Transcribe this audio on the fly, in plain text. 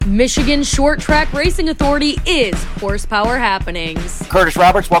Michigan Short Track Racing Authority is Horsepower Happenings. Curtis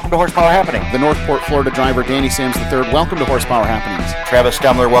Roberts, welcome to Horsepower Happening. The Northport, Florida driver, Danny Sims III, welcome to Horsepower Happenings. Travis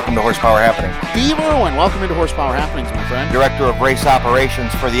Stemler, welcome to Horsepower Happening. Steve Irwin, welcome into Horsepower Happenings, my friend. Director of Race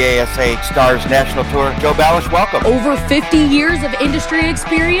Operations for the ASA Stars National Tour, Joe Balish, welcome. Over 50 years of industry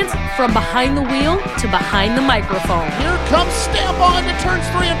experience, from behind the wheel to behind the microphone. Here comes Stambaugh into turns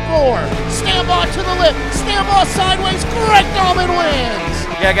 3 and 4. Stambaugh to the lip. Stambaugh sideways. Greg Dolman wins.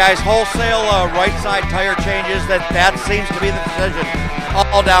 Yeah, guys, wholesale right side tire changes. That seems to be the decision.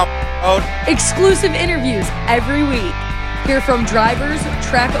 All down road. Exclusive interviews every week. Hear from drivers,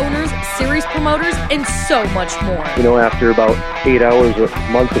 track owners, series promoters, and so much more. You know, after about 8 hours a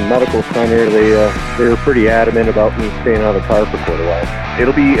month in medical center, they were pretty adamant about me staying out of the car for quite a while.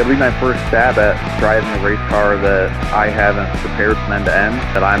 It'll be my first stab at driving a race car that I haven't prepared from end to end,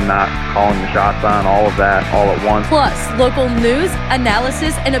 that I'm not calling the shots on, all of that, all at once. Plus, local news,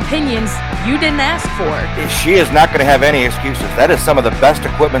 analysis, and opinions you didn't ask for. She is not going to have any excuses. That is some of the best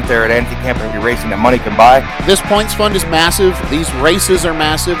equipment there at Anti-Camping Racing that money can buy. This points fund is massive. These races are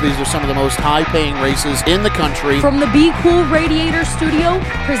massive. These are some of the most high-paying races in the country. From the Be Cool Radiator Studio,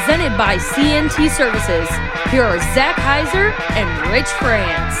 presented by CNT Services, here are Zach Heiser and Rich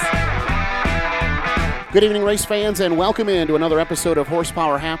France. Good evening, race fans, and welcome into another episode of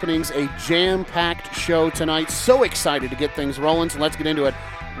Horsepower Happenings, a jam-packed show tonight. So excited to get things rolling, so let's get into it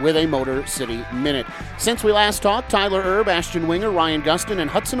with a Motor City Minute. Since we last talked, Tyler Erb, Ashton Winger, Ryan Gustin, and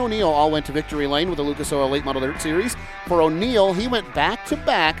Hudson O'Neill all went to victory lane with the Lucas Oil Late Model Dirt Series. For O'Neill, he went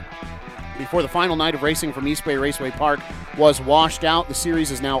back-to-back before the final night of racing from East Bay Raceway Park was washed out. The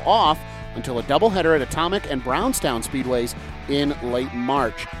series is now off until a doubleheader at Atomic and Brownstown Speedways in late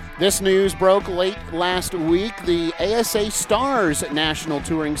March. This news broke late last week. The ASA Stars National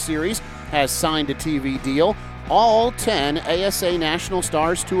Touring Series has signed a TV deal. All 10 ASA National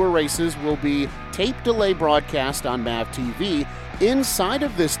Stars Tour races will be tape delay broadcast on MAV TV. Inside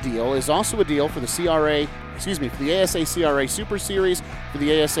of this deal is also a deal for the for the ASA CRA Super Series, for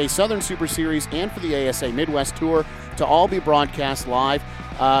the ASA Southern Super Series, and for the ASA Midwest Tour to all be broadcast live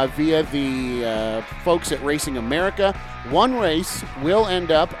via the folks at Racing America. One race will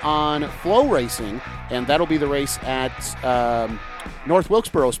end up on Flow Racing, and that'll be the race at North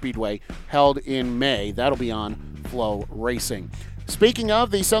Wilkesboro Speedway, held in May. That'll be on Flow Racing. Speaking of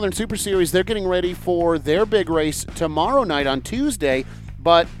the Southern Super Series, they're getting ready for their big race tomorrow night on Tuesday,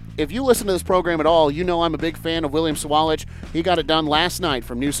 but if you listen to this program at all, you know I'm a big fan of William Sawalich. He got it done last night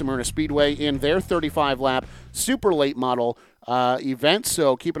from New Smyrna Speedway in their 35-lap super late model event,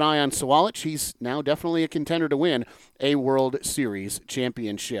 so keep an eye on Sawalich. He's now definitely a contender to win a World Series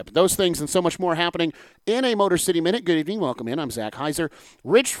championship. Those things and so much more happening in a Motor City Minute. Good evening. Welcome in. I'm Zach Heiser.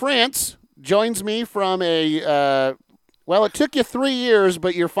 Rich France joins me from well, it took you 3 years,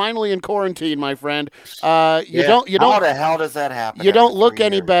 but you're finally in quarantine, my friend. How the hell does that happen? You don't look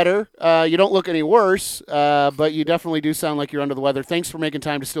any better. You don't look any worse, but you definitely do sound like you're under the weather. Thanks for making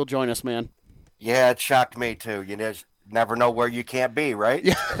time to still join us, man. Yeah, it shocked me too. You just never know where you can't be, right?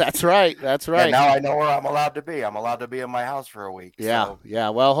 Yeah, that's right. That's right. And now I know where I'm allowed to be. I'm allowed to be in my house for a week. Yeah, so. yeah.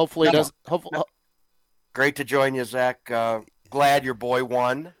 Well, hopefully it does. Hopefully. Great to join you, Zach. Glad your boy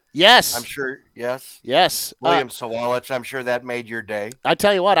won. Yes. I'm sure, yes. Yes. William Sawalich, I'm sure that made your day. I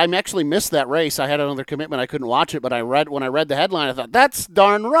tell you what, I actually missed that race. I had another commitment. I couldn't watch it, but when I read the headline, I thought, that's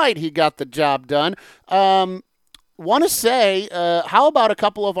darn right he got the job done. Want to say, how about a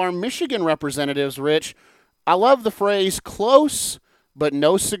couple of our Michigan representatives, Rich? I love the phrase, close but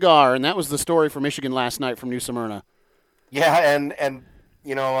no cigar, and that was the story for Michigan last night from New Smyrna. Yeah, and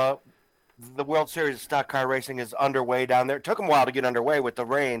you know, the World Series of Stock Car Racing is underway down there. It took them a while to get underway with the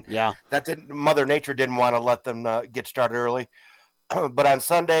rain. Yeah. Mother Nature didn't want to let them get started early. But on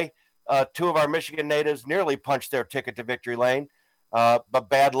Sunday, two of our Michigan natives nearly punched their ticket to victory lane. But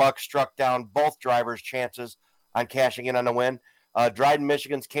bad luck struck down both drivers' chances on cashing in on the win. Dryden,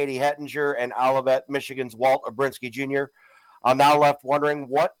 Michigan's Katie Hettinger, and Olivet, Michigan's Walt Obrinsky Jr. I'm now left wondering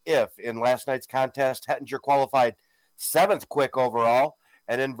what if, in last night's contest, Hettinger qualified 7th quick overall,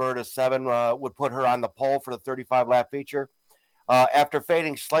 and Inverta 7 would put her on the pole for the 35-lap feature. After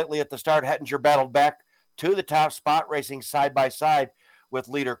fading slightly at the start, Hettinger battled back to the top spot, racing side-by-side with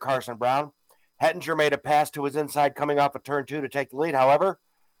leader Carson Brown. Hettinger made a pass to his inside coming off of turn 2 to take the lead. However,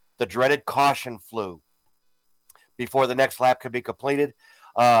 the dreaded caution flew before the next lap could be completed.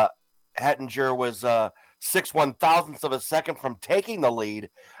 Hettinger was 6/1000ths of a second from taking the lead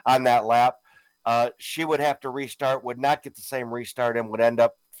on that lap. She would have to restart, would not get the same restart, and would end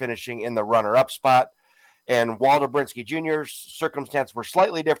up finishing in the runner-up spot. And Walt Obrinsky Jr.'s circumstances were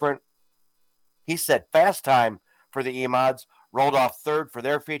slightly different. He set fast time for the E-Mods rolled off third for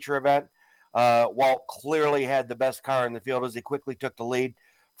their feature event. Walt clearly had the best car in the field as he quickly took the lead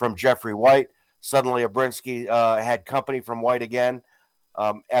from Jeffrey White. Suddenly, Abrinsky had company from White again.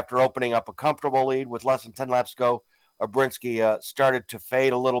 After opening up a comfortable lead with less than 10 laps to go, Abrinsky started to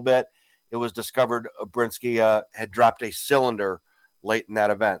fade a little bit. It was discovered Abrinsky had dropped a cylinder late in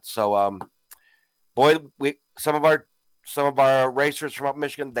that event. So, some of our racers from up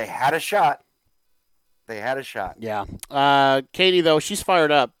Michigan, they had a shot. Yeah. Katie, though, she's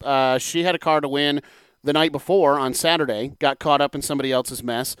fired up. She had a car to win the night before on Saturday, got caught up in somebody else's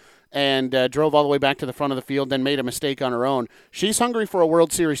mess, and drove all the way back to the front of the field, then made a mistake on her own. She's hungry for a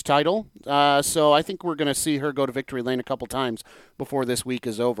World Series title, so I think we're going to see her go to victory lane a couple times before this week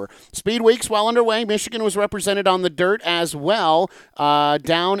is over. Speed Week's well underway. Michigan was represented on the dirt as well,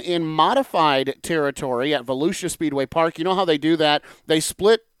 down in modified territory at Volusia Speedway Park. You know how they do that? They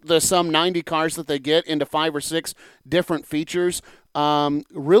split the some 90 cars that they get into 5 or 6 different features.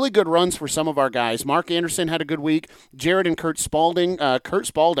 Really good runs for some of our guys. Mark Anderson had a good week. Jared and Kurt Spalding. Kurt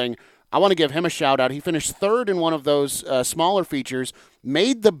Spalding, I want to give him a shout out. He finished third in one of those smaller features,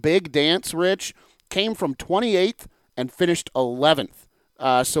 made the big dance, Rich, came from 28th and finished 11th.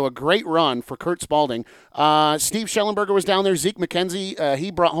 So a great run for Kurt Spalding. Steve Schellenberger was down there. Zeke McKenzie,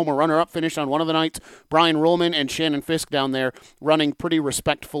 he brought home a runner-up finish on one of the nights. Brian Ruhlman and Shannon Fisk down there running pretty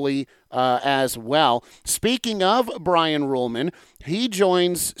respectfully as well. Speaking of Brian Ruhlman, he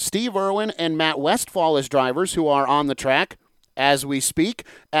joins Steve Irwin and Matt Westfall as drivers who are on the track as we speak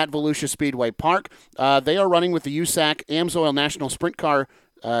at Volusia Speedway Park. They are running with the USAC AMSOIL National Sprint Car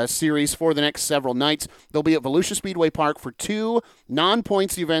series for the next several nights. They'll be at Volusia Speedway Park for 2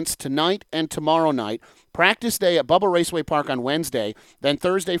 non-points events tonight and tomorrow night. Practice day at Bubba Raceway Park on Wednesday. Then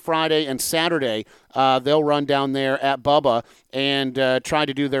Thursday, Friday, and Saturday, they'll run down there at Bubba and try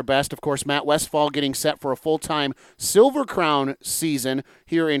to do their best. Of course, Matt Westfall getting set for a full-time Silver Crown season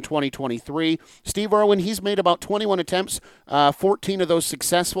here in 2023. Steve Irwin, he's made about 21 attempts, 14 of those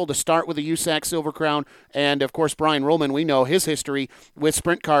successful to start with the USAC Silver Crown. And, of course, Brian Ruhlman, we know his history with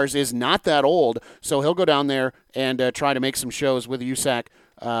sprint cars is not that old, so he'll go down there and try to make some shows with the USAC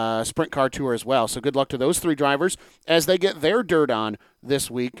Sprint Car Tour as well. So good luck to those 3 drivers as they get their dirt on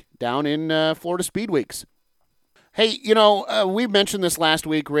this week down in Florida Speed Weeks. Hey, we mentioned this last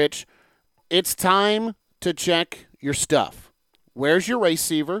week, Rich. It's time to check your stuff. Where's your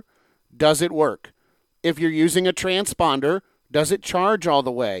receiver? Does it work? If you're using a transponder, does it charge all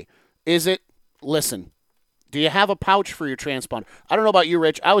the way? Listen, do you have a pouch for your transponder? I don't know about you,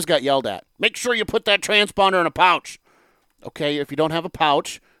 Rich. I always got yelled at. Make sure you put that transponder in a pouch. Okay, if you don't have a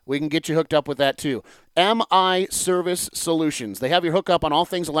pouch, we can get you hooked up with that too. MI Service Solutions. They have your hookup on all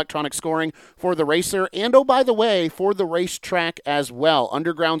things electronic scoring for the racer and, oh, by the way, for the racetrack as well.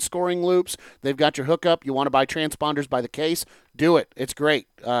 Underground scoring loops. They've got your hookup. You want to buy transponders by the case? Do it. It's great.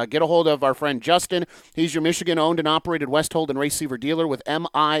 Get a hold of our friend Justin. He's your Michigan-owned and operated Westhold and Receiver dealer with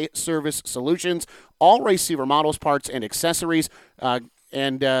MI Service Solutions. All receiver models, parts, and accessories.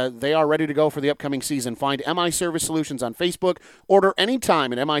 And they are ready to go for the upcoming season. Find MI Service Solutions on Facebook. Order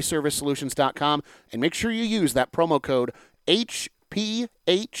anytime at miservicesolutions.com. And make sure you use that promo code HPH10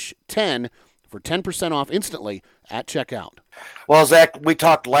 for 10% off instantly at checkout. Well, Zach, we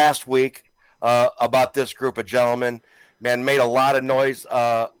talked last week about this group of gentlemen. Man, made a lot of noise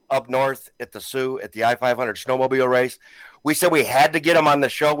up north at the Sioux at the I-500 snowmobile race. We said we had to get him on the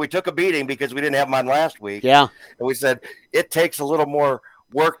show. We took a beating because we didn't have him on last week. Yeah. And we said it takes a little more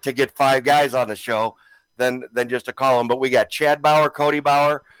work to get 5 guys on the show than just to call them. But we got Chad Bauer, Cody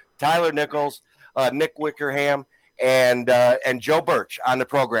Bauer, Tyler Nichols, Nick Wickerham, and Joe Birch on the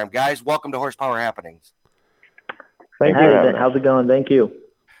program. Guys, welcome to Horsepower Happenings. Thank you. How's it going? Thank you.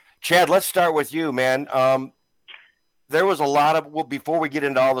 Chad, let's start with you, man. There was a lot of, before we get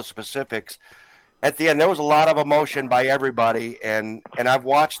into all the specifics, at the end, there was a lot of emotion by everybody, and I've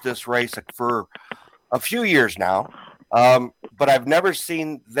watched this race for a few years now, but I've never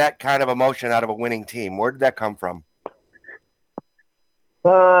seen that kind of emotion out of a winning team. Where did that come from?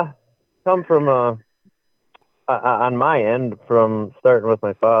 Come from, on my end, from starting with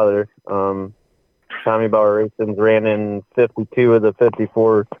my father. Tommy Bauer Racing ran in 52 of the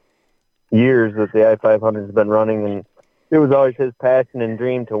 54 years that the I-500 has been running, and it was always his passion and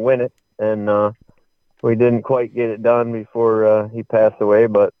dream to win it, and we didn't quite get it done before he passed away,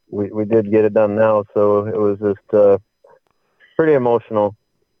 but we did get it done now. So it was just pretty emotional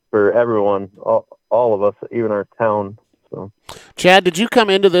for everyone, all of us, even our town. So, Chad, did you come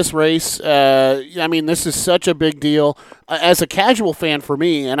into this race? This is such a big deal. As a casual fan for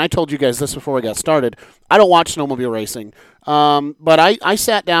me, and I told you guys this before we got started, I don't watch snowmobile racing. But I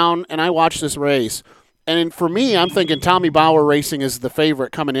sat down and I watched this race. And for me, I'm thinking Tommy Bauer Racing is the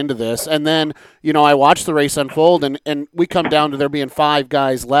favorite coming into this. And then, I watch the race unfold, and we come down to there being 5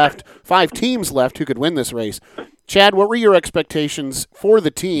 teams left who could win this race. Chad, what were your expectations for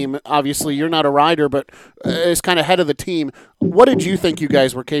the team? Obviously, you're not a rider, but as kind of head of the team, what did you think you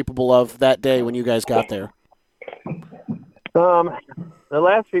guys were capable of that day when you guys got there? The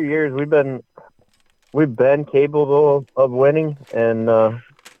last few years, we've been capable of winning, and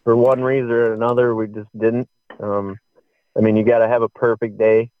for one reason or another, we just didn't. You got to have a perfect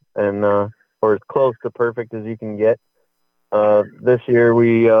day, and or as close to perfect as you can get. This year,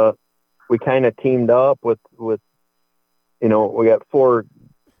 we kind of teamed up with we got 4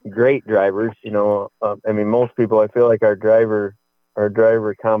 great drivers. Most people, I feel like our driver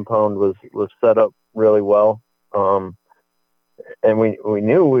compound was set up really well. And we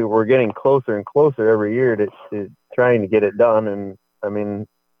knew we were getting closer and closer every year to trying to get it done. And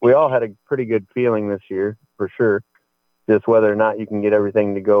we all had a pretty good feeling this year for sure. Just whether or not you can get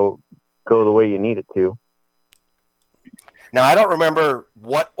everything to go the way you need it to. Now, I don't remember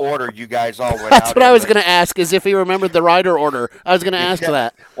what order you guys all went That's out what in, I was going to ask, is if he remembered the rider order. I was going to ask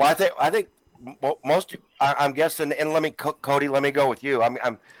that. Well, I think most. I'm guessing, and let me, Cody, let me go with you.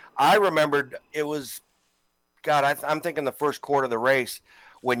 I remembered it was, God, I'm thinking the first quarter of the race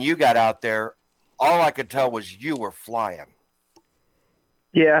when you got out there. All I could tell was you were flying.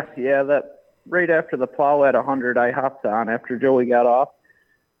 Yeah. That right after the plow at 100, I hopped on after Joey got off,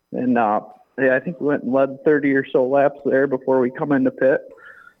 and I think we went and led 30 or so laps there before we come into pit.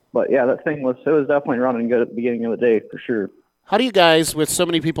 But yeah, it was definitely running good at the beginning of the day for sure. How do you guys, with so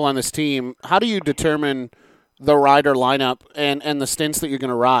many people on this team, how do you determine the rider lineup and the stints that you're going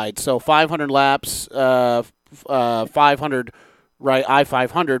to ride? So 500 laps, 500, right?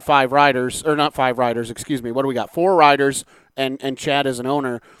 I-500, 5 riders, or not 5 riders, excuse me. What do we got? 4 riders and Chad as an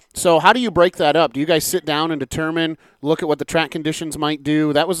owner. So how do you break that up? Do you guys sit down and determine, look at what the track conditions might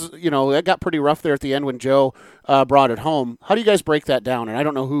do? That was, that got pretty rough there at the end when Joe brought it home. How do you guys break that down? And I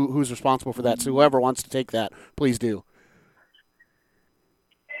don't know who's responsible for that, so whoever wants to take that, please do.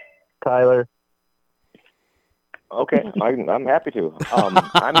 Tyler. Okay, I'm happy to.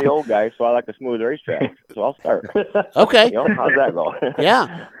 I'm the old guy, so I like a smooth racetrack, so I'll start. Okay. How's that go?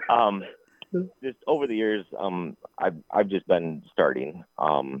 Yeah. Just over the years, I've just been starting.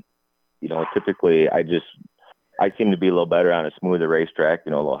 Typically I seem to be a little better on a smoother racetrack, a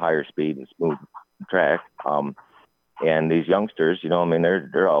little higher speed and smooth track. And these youngsters,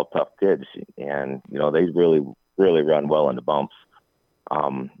 they're all tough kids, and they really, really run well in the bumps.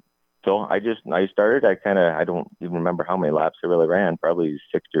 So I started. I don't even remember how many laps I really ran, probably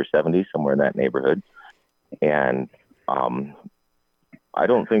 60 or 70, somewhere in that neighborhood. And I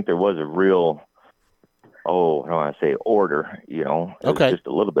don't think there was a real, I don't want to say order, It Okay. was just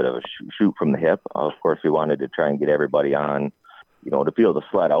a little bit of a shoot from the hip. Of course, we wanted to try and get everybody on, to feel the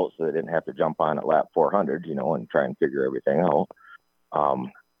sled out so they didn't have to jump on at lap 400, and try and figure everything out.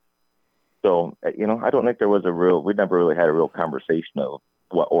 So, I don't think there was we never really had a real conversation of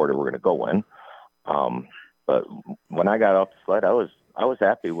what order we're going to go in. But when I got off the sled, I was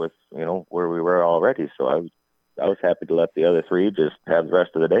happy with, where we were already. So I was happy to let the other 3 just have the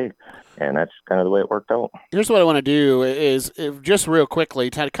rest of the day. And that's kind of the way it worked out. Here's what I want to do is just real quickly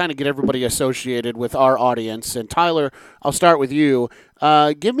to kind of get everybody associated with our audience. And Tyler, I'll start with you.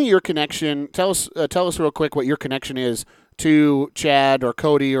 Give me your connection. Tell us real quick what your connection is to Chad or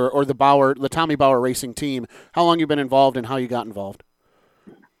Cody or the Tommy Bauer Racing team. How long you've been involved and how you got involved?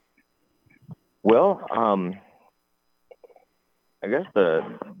 Well, I guess the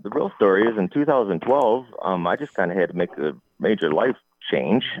real story is in 2012, I just kind of had to make a major life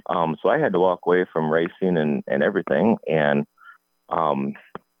change. So I had to walk away from racing and everything. And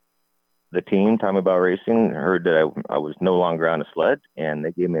the team, Tommy Bauer Racing, heard that I was no longer on a sled, and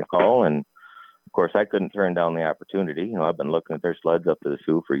they gave me a call. And of course, I couldn't turn down the opportunity. I've been looking at their sleds up to the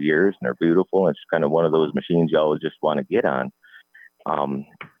Sioux for years, and they're beautiful. It's kind of one of those machines you always just want to get on.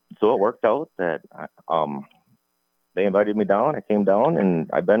 So it worked out that they invited me down. I came down, and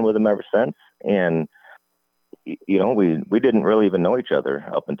I've been with them ever since. And we didn't really even know each other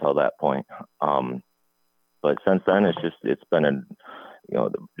up until that point. But since then, it's been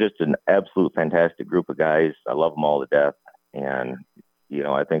just an absolute fantastic group of guys. I love them all to death, and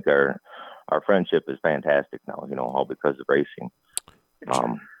I think our friendship is fantastic now. All because of racing.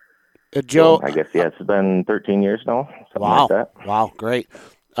 Joe, so I guess it's been 13 years now. Wow, like that. Wow, great.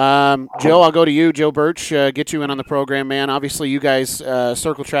 Joe, I'll go to you. Joe Birch, get you in on the program, man. Obviously, you guys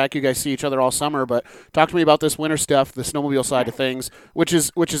circle track. You guys see each other all summer, but talk to me about this winter stuff, the snowmobile side of things, which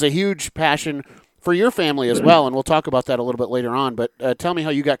is a huge passion for your family as well, and we'll talk about that a little bit later on. But tell me how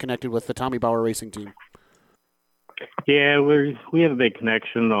you got connected with the Tommy Bauer Racing team. Yeah, we have a big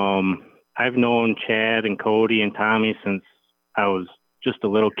connection. I've known Chad and Cody and Tommy since I was just a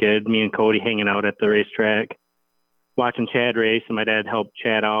little kid. Me and Cody hanging out at the racetrack, watching Chad race, and my dad helped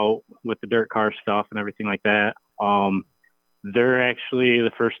Chad out with the dirt car stuff and everything like that. They're actually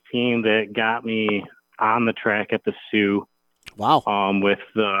the first team that got me on the track at the Sioux. Wow. With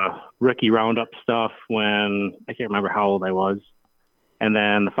the rookie roundup stuff when I can't remember how old I was. And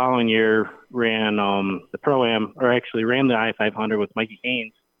then the following year ran the Pro-Am, or actually ran the I-500 with Mikey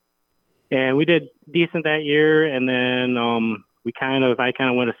Haynes. And we did decent that year. And then I kind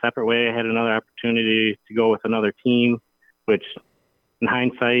of went a separate way. I had another opportunity to go with another team, which in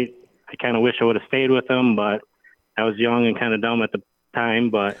hindsight, I kind of wish I would have stayed with them, but I was young and kind of dumb at the time.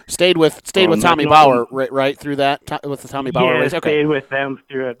 But stayed with Tommy Bauer right through that with the Tommy Bauer race. Okay, stayed with them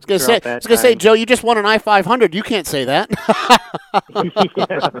through it. I was gonna say, Joe, you just won an I-500. You can't say that.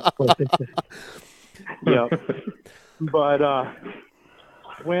 Yeah. But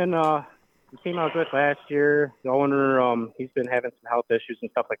when the team I was with last year, the owner, he's been having some health issues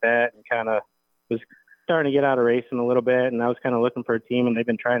and stuff like that, and kind of was starting to get out of racing a little bit. And I was kind of looking for a team, and they've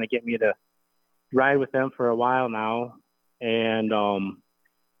been trying to get me to ride with them for a while now. And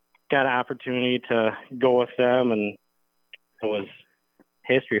got an opportunity to go with them, and it was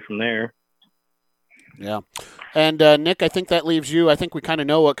history from there. Yeah. And, Nick, I think that leaves you. I think we kind of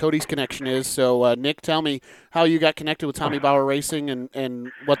know what Cody's connection is. So, Nick, tell me how you got connected with Tommy Bauer Racing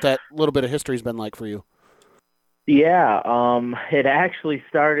and what that little bit of history has been like for you. Yeah, it actually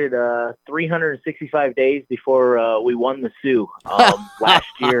started 365 days before we won the Sioux last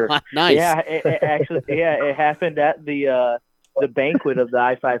year. Nice. Yeah, it happened at the banquet of the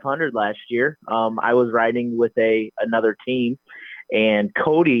I-500 last year. I was riding with another team, and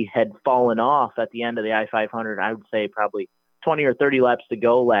Cody had fallen off at the end of the I-500. I would say probably 20 or 30 laps to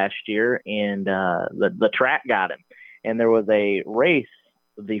go last year, and the track got him. And there was a race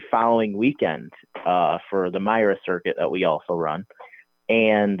the following weekend for the Myra circuit that we also run.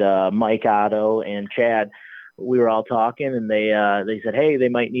 And Mike Otto and Chad, we were all talking, and they said, hey, they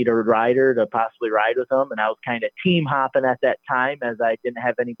might need a rider to possibly ride with them. And I was kind of team hopping at that time, as I didn't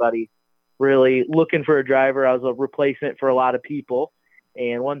have anybody really looking for a driver. I was a replacement for a lot of people.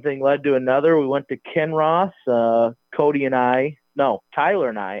 And one thing led to another. We went to Kinross. Tyler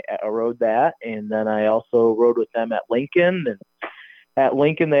and I rode that. And then I also rode with them at Lincoln. And at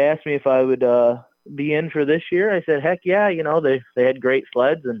Lincoln, they asked me if I would be in for this year. I said, heck yeah. They had great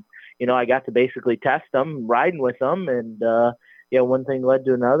sleds, and, I got to basically test them, riding with them. And, one thing led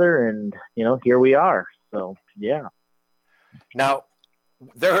to another, and, here we are. So, yeah. Now,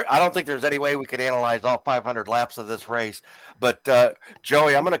 I don't think there's any way we could analyze all 500 laps of this race, but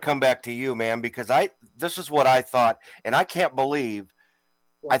Joey, I'm going to come back to you, man, because this is what I thought, and I can't believe,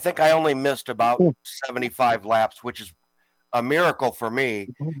 I think I only missed about 75 laps, which is a miracle for me.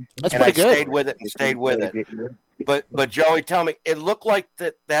 That's and pretty I good. stayed with it. But Joey, tell me, it looked like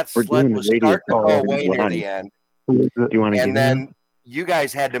that sled was starting to go away near the end. And then you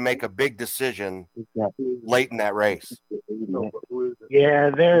guys had to make a big decision late in that race.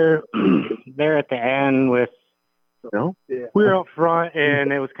 Yeah, they're at the end with. We were up front,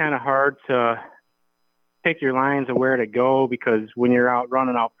 and it was kind of hard to pick your lines of where to go, because when you're out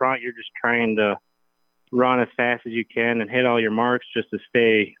running out front, you're just trying to run as fast as you can and hit all your marks just to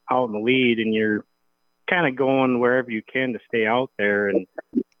stay out in the lead, and you're kind of going wherever you can to stay out there, and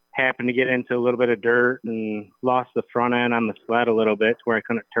happened to get into a little bit of dirt and lost the front end on the sled a little bit to where I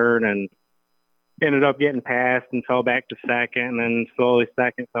couldn't turn, and ended up getting past and fell back to second, and then slowly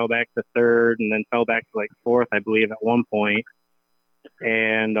second, fell back to third, and then fell back to like fourth, I believe, at one point.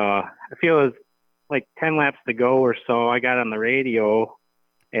 And I feel it was like 10 laps to go or so. I got on the radio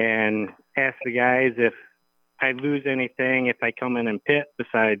and asked the guys if I'd lose anything if I come in and pit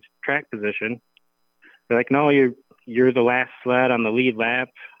besides track position. They're like, no, you're the last sled on the lead lap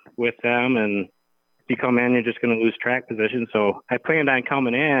with them, and if you come in, you're just going to lose track position. So I planned on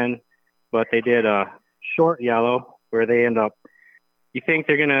coming in, but they did a short yellow where they end up, you think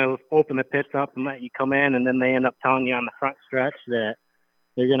they're going to open the pits up and let you come in, and then they end up telling you on the front stretch that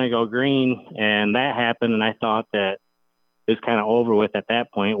they're going to go green, and that happened, and I thought that it was kind of over with at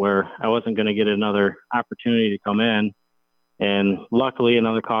that point, where I wasn't going to get another opportunity to come in. And luckily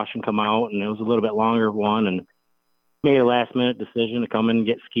another caution come out, and it was a little bit longer one, and made a last minute decision to come in and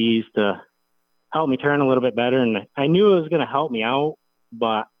get skis to help me turn a little bit better. And I knew it was going to help me out,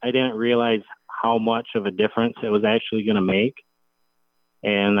 but I didn't realize how much of a difference it was actually going to make.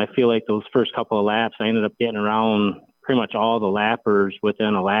 And I feel like those first couple of laps, I ended up getting around pretty much all the lappers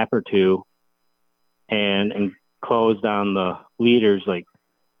within a lap or two, and closed on the leaders like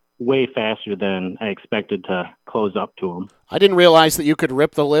way faster than I expected to close up to them. I didn't realize that you could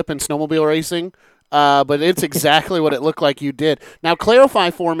rip the lip in snowmobile racing, but it's exactly what it looked like you did. Now,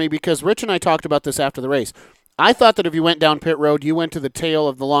 clarify for me, because Rich and I talked about this after the race. I thought that if you went down pit road, you went to the tail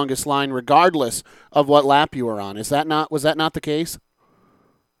of the longest line regardless of what lap you were on. Was that not the case?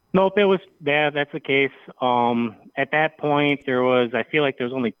 Nope, that's the case. At that point, I feel like there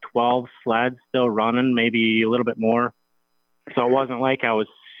was only 12 sleds still running, maybe a little bit more. So it wasn't like I was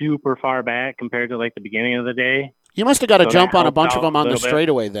super far back compared to like the beginning of the day. You must have got a jump on a bunch of them on the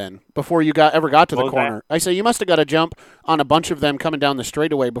straightaway then, before you ever got to the corner. I say you must have got a jump on a bunch of them coming down the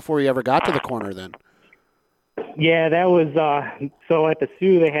straightaway before you ever got to the corner then. Yeah, that was so at the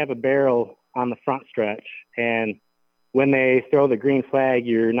Sioux they have a barrel on the front stretch, and when they throw the green flag,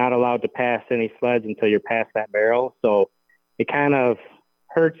 you're not allowed to pass any sleds until you're past that barrel. So it kind of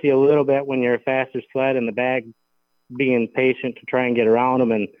hurts you a little bit when you're a faster sled in the back, being patient to try and get around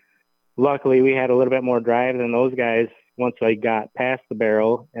them. And luckily we had a little bit more drive than those guys once I got past the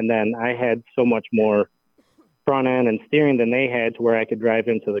barrel. And then I had so much more front end and steering than they had to where I could drive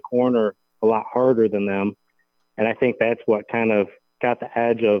into the corner a lot harder than them. And I think that's what kind of got the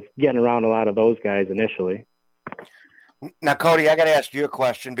edge of getting around a lot of those guys initially. Now, Cody, I got to ask you a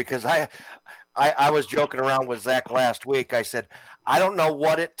question, because I was joking around with Zach last week. I said, I don't know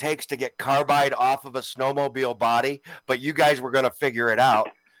what it takes to get carbide off of a snowmobile body, but you guys were going to figure it out,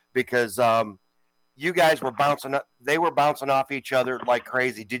 because you guys were they were bouncing off each other like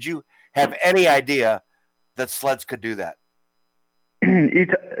crazy. Did you have any idea that sleds could do that?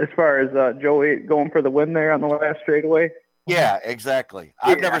 As far as Joey going for the win there on the last straightaway? Yeah, exactly.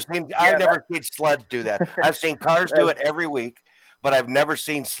 I've never seen sleds do that. I've seen cars do it every week, but I've never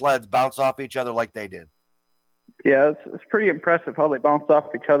seen sleds bounce off each other like they did. Yeah, it's pretty impressive how they bounce off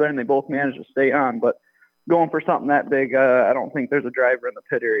each other and they both managed to stay on. But going for something that big, I don't think there's a driver in the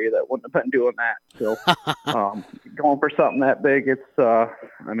pit area that wouldn't have been doing that. So going for something that big, it's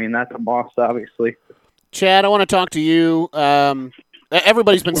that's a must, obviously. Chad, I want to talk to you.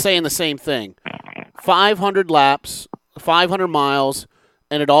 Everybody's been saying the same thing. 500 laps, 500 miles,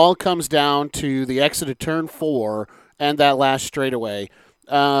 and it all comes down to the exit of turn 4 and that last straightaway.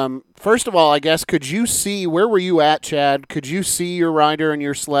 First of all, I guess, where were you at, Chad? Could you see your rider and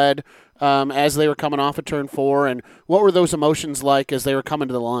your sled as they were coming off of turn 4, and what were those emotions like as they were coming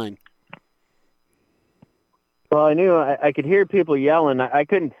to the line? Well, I knew I could hear people yelling. I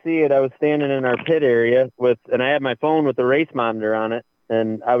couldn't see it. I was standing in our pit area and I had my phone with the race monitor on it,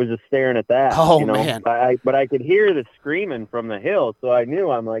 and I was just staring at that. Oh, man. But I could hear the screaming from the hill, so I knew.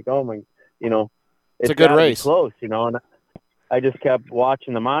 I'm like, oh, my, it's a good race. Close, and I just kept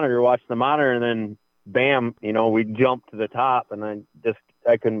watching the monitor, and then, bam, we jumped to the top, and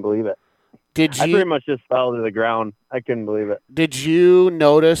I couldn't believe it. I pretty much just fell to the ground. I couldn't believe it. Did you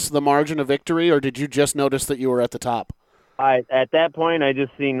notice the margin of victory, or did you just notice that you were at the top? At that point, I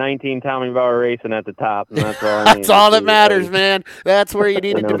just seen 19 Tommy Bauer racing at the top, and that's all. That's all that matters, man. That's where you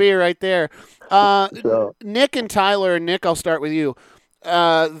needed to be, right there. Nick and Tyler, and Nick, I'll start with you.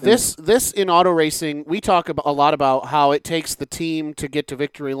 This in auto racing, we talk a lot about how it takes the team to get to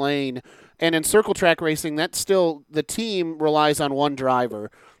victory lane, and in circle track racing, that's still the team relies on one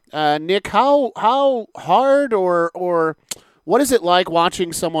driver. Nick, how hard or what is it like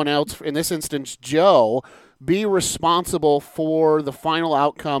watching someone else, in this instance Joe, be responsible for the final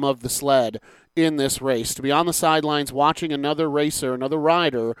outcome of the sled in this race? To be on the sidelines watching another racer, another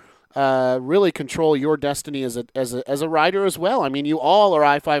rider, really control your destiny as a rider as well. I mean, you all are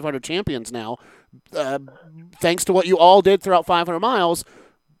I-500 champions now, thanks to what you all did throughout 500 miles.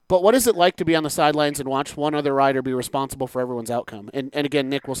 But what is it like to be on the sidelines and watch one other rider be responsible for everyone's outcome? And again,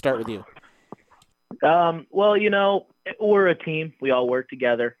 Nick, we'll start with you. Well, we're a team. We all work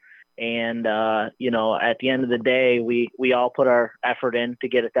together. And, at the end of the day, we all put our effort in to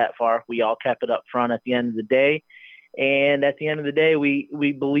get it that far. We all kept it up front at the end of the day. And at the end of the day,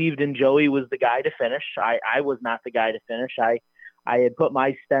 we believed in Joey was the guy to finish. I was not the guy to finish. I had put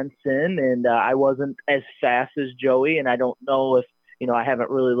my stents in, and I wasn't as fast as Joey. And I don't know if, I haven't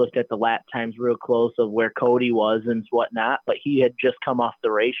really looked at the lap times real close of where Cody was and whatnot, but he had just come off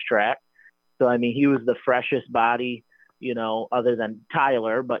the racetrack. So, he was the freshest body, other than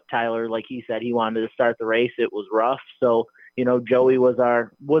Tyler. But Tyler, like he said, he wanted to start the race. It was rough. So, Joey was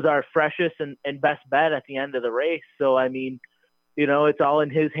our freshest and best bet at the end of the race. So, it's all in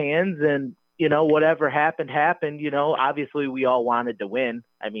his hands. And, whatever happened. Obviously we all wanted to win.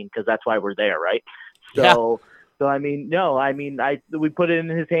 Because that's why we're there, right? So, yeah. So, we put it in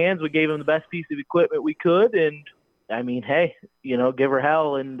his hands. We gave him the best piece of equipment we could. And, hey, give her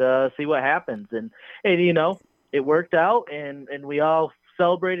hell and see what happens. And it worked out. And we all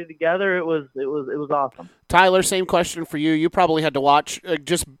celebrated together. It was awesome. Tyler, same question for you. You probably had to watch,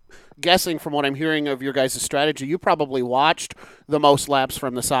 just guessing from what I'm hearing of your guys' strategy, you probably watched the most laps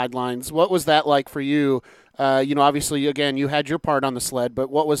from the sidelines. What was that like for you? Obviously, again, you had your part on the sled, but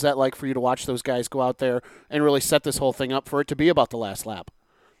what was that like for you to watch those guys go out there and really set this whole thing up for it to be about the last lap?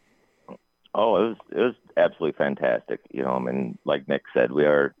 Oh, it was absolutely fantastic. Like Nick said, we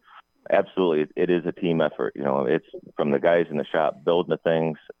are absolutely, it is a team effort. It's from the guys in the shop building the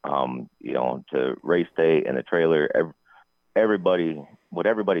things, to race day and the trailer. Everybody, what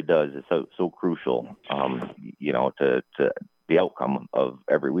everybody does is so crucial, to the outcome of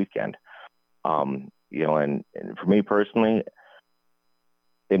every weekend. And for me personally,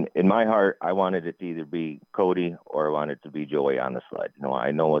 in my heart, I wanted it to either be Cody or I wanted it to be Joey on the sled.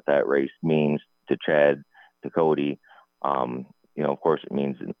 I know what that race means to Chad, to Cody. Of course, it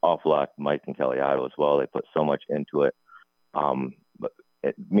means an awful lot to Mike and Kelly Otto as well. They put so much into it.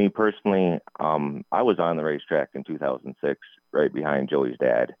 Me personally, I was on the racetrack in 2006, right behind Joey's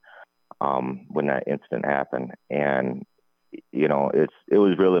dad, when that incident happened. And, it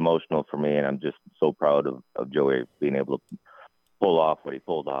was really emotional for me. And I'm just so proud of Joey being able to pull off what he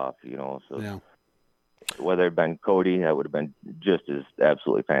pulled off, So yeah. Whether it had been Cody, that would have been just as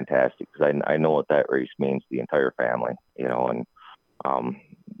absolutely fantastic, because I know what that race means to the entire family, and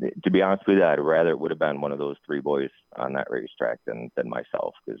to be honest with you, I'd rather it would have been one of those three boys on that racetrack than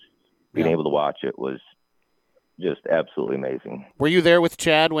myself, because being able to watch it was just absolutely amazing. Were you there with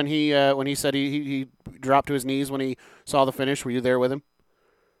Chad when he said he dropped to his knees when he saw the finish? Were you there with him?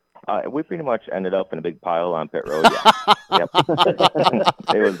 We pretty much ended up in a big pile on pit road. Yeah. Yep.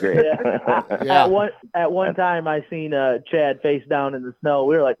 It was great. Yeah. At one time, I seen Chad face down in the snow.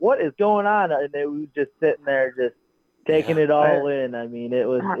 We were like, "What is going on?" And we were just sitting there, just taking it all in. I mean, it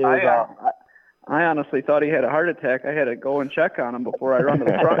was. I honestly thought he had a heart attack. I had to go and check on him before I run to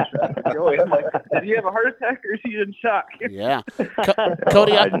the front. I'm like, did he have a heart attack or is he in shock? Yeah.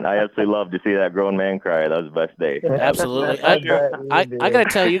 Cody, I absolutely love to see that grown man cry. That was the best day. Absolutely. I got to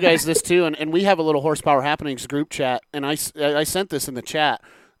tell you guys this too, and we have a little Horsepower Happenings group chat, and I sent this in the chat.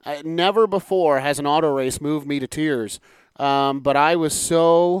 Never before has an auto race moved me to tears, but I was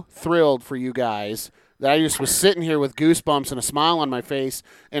so thrilled for you guys that I just was sitting here with goosebumps and a smile on my face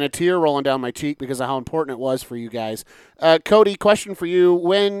and a tear rolling down my cheek because of how important it was for you guys. Cody, question for you.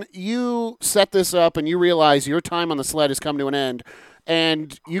 When you set this up and you realize your time on the sled has come to an end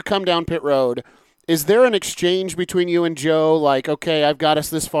and you come down pit road, is there an exchange between you and Joe, like, okay, I've got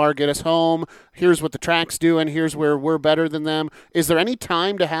us this far, get us home, here's what the track's doing, here's where we're better than them? Is there any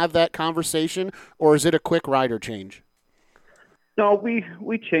time to have that conversation, or is it a quick rider change? No, we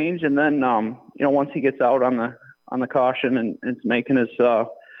change, and then once he gets out on the caution and is making his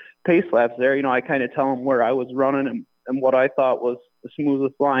pace laps there, I kind of tell him where I was running and what I thought was the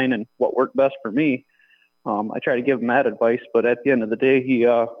smoothest line and what worked best for me. I try to give him that advice, but at the end of the day, he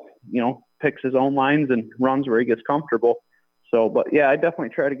picks his own lines and runs where he gets comfortable. So, but yeah, I definitely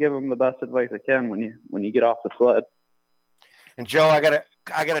try to give him the best advice I can when you get off the sled. And Joe, I got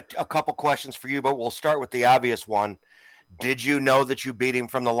a couple questions for you, but we'll start with the obvious one. Did you know that you beat him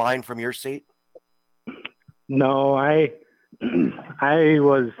from the line from your seat? No, I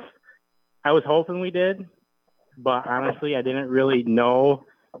was hoping we did, but honestly, I didn't really know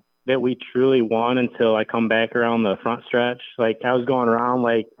that we truly won until I come back around the front stretch. Like, I was going around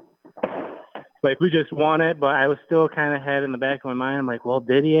like we just won it, but I was still kind of had in the back of my mind, I'm like, well,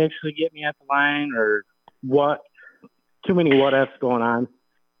 did he actually get me at the line or what? Too many what ifs going on.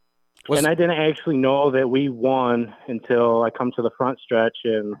 And I didn't actually know that we won until I come to the front stretch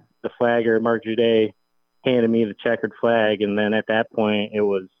and the flagger, Mark Jude, handed me the checkered flag. And then at that point, it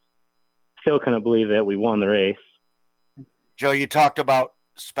was still couldn't believe that we won the race. Joe, you talked about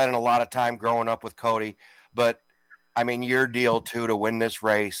spending a lot of time growing up with Cody, but I mean, your deal too, to win this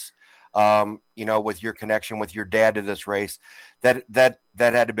race, with your connection with your dad to this race, that had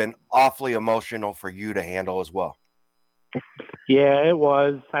to have been awfully emotional for you to handle as well. Yeah, it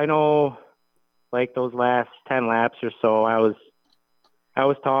was. I know, like those last 10 laps or so, I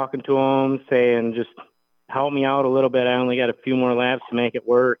was talking to him, saying, just help me out a little bit. I only got a few more laps to make it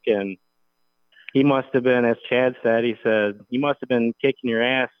work. And he must have been, as Chad said, he said, you must have been kicking your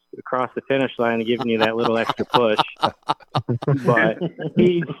ass across the finish line and giving you that little extra push. But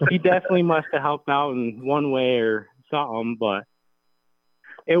he definitely must have helped out in one way or something. But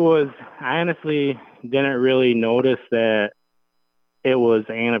I honestly didn't really notice that it was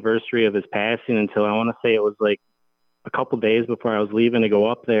the anniversary of his passing until I want to say it was like a couple days before I was leaving to go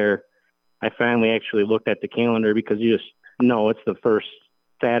up there. I finally actually looked at the calendar because you just know it's the first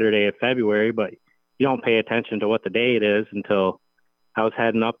Saturday of February, but you don't pay attention to what the day it is until I was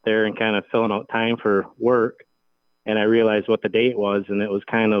heading up there and kind of filling out time for work, and I realized what the date was, and it was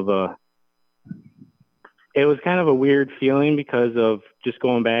kind of a weird feeling because of just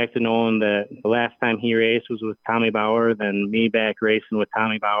going back to knowing that the last time he raced was with Tommy Bauer, then me back racing with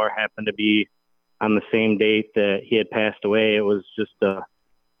Tommy Bauer happened to be on the same date that he had passed away. It was just a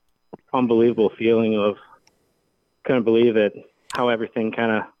unbelievable feeling of couldn't believe it, how everything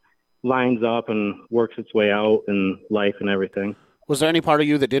kind of lines up and works its way out in life and everything. Was there any part of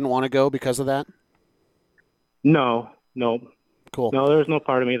you that didn't want to go because of that? No. Cool. No, there was no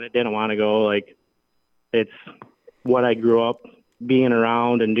part of me that didn't want to go. Like, it's what I grew up being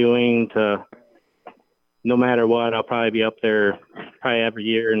around and doing. To no matter what, I'll probably be up there probably every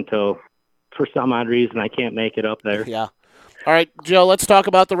year until for some odd reason I can't make it up there. Yeah. All right, Joe, let's talk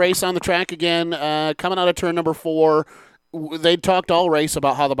about the race on the track again. Coming out of turn number 4, they talked all race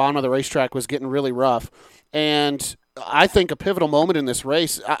about how the bottom of the racetrack was getting really rough. And I think a pivotal moment in this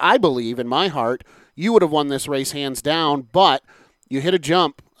race, I believe in my heart, you would have won this race hands down, but you hit a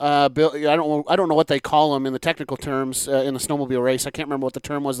jump. Bill, I don't know what they call them in the technical terms in the snowmobile race. I can't remember what the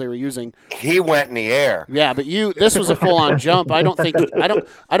term was they were using. He went in the air. Yeah, but this was a full-on jump. I don't think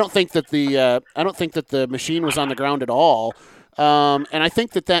that the machine was on the ground at all. And I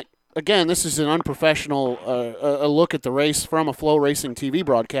think that again, this is an unprofessional a look at the race from a Flow Racing TV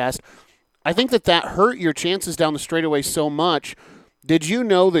broadcast. I think that hurt your chances down the straightaway so much. Did you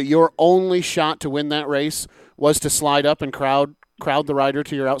know that your only shot to win that race was to slide up and crowd the rider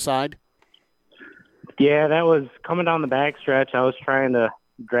to your outside? Yeah, that was coming down the back stretch. I was trying to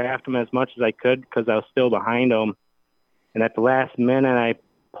draft him as much as I could because I was still behind him. And at the last minute, I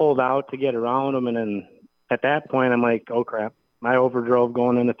pulled out to get around him. And then at that point, I'm like, oh, crap. I overdrove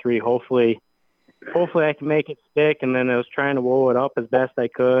going into 3. Hopefully I can make it stick. And then I was trying to roll it up as best I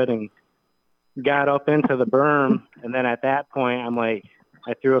could and got up into the berm. And then at that point, I'm like,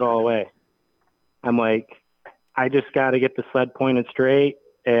 I threw it all away. I'm like, I just got to get the sled pointed straight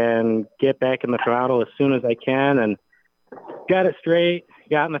and get back in the throttle as soon as I can. And got it straight,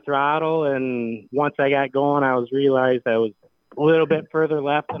 got in the throttle. And once I got going, I realized I was a little bit further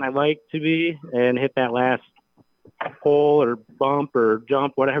left than I liked to be and hit that last hole or bump or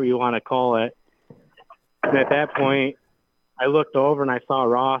jump, whatever you want to call it. And at that point, I looked over and I saw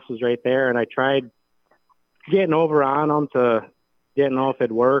Ross was right there, and I tried getting over on him to didn't know if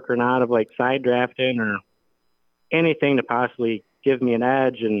it'd work or not, of like side drafting or anything to possibly give me an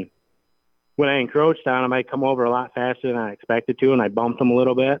edge. And when I encroached on him, I come over a lot faster than I expected to, and I bumped him a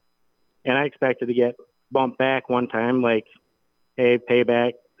little bit. And I expected to get bumped back one time, like, hey,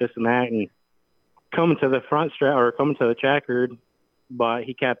 payback, this and that, and coming to the front stretch or coming to the checkered. But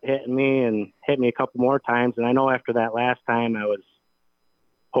he kept hitting me and hit me a couple more times. And I know after that last time, I was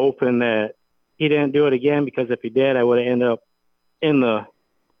hoping that he didn't do it again, because if he did, I would have ended up in the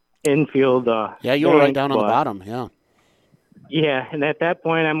infield. Yeah, you were right down on the bottom, yeah. Yeah, and at that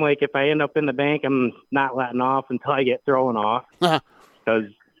point, I'm like, if I end up in the bank, I'm not letting off until I get thrown off, because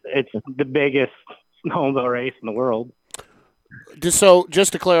it's the biggest snowmobile race in the world. Just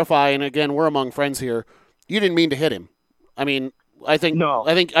to clarify, and again, we're among friends here, you didn't mean to hit him. I mean, I think you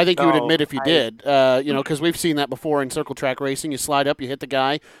would admit if you did, because we've seen that before in circle track racing. You slide up, you hit the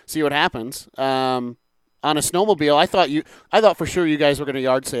guy, see what happens. On a snowmobile, I thought for sure you guys were going to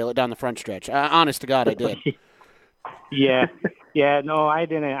yard sale it down the front stretch. Honest to God, I did. Yeah, no, I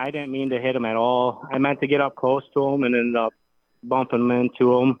didn't mean to hit him at all. I meant to get up close to him and ended up bumping him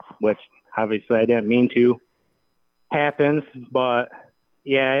into him, which obviously I didn't mean to. Happens, but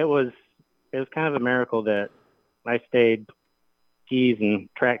yeah, it was kind of a miracle that I stayed skis and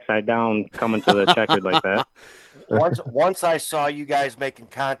trackside down coming to the checkered like that. Once I saw you guys making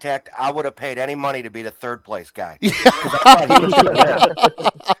contact, I would have paid any money to be the third place guy. Because I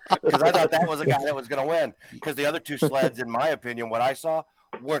thought that was a guy that was going to win. Because the other two sleds, in my opinion, what I saw,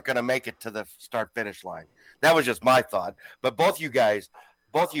 weren't going to make it to the start-finish line. That was just my thought. But both you guys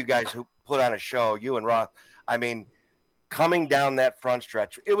who put on a show, you and Ross, I mean, coming down that front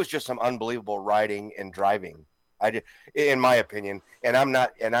stretch, it was just some unbelievable riding and driving. In my opinion, and I'm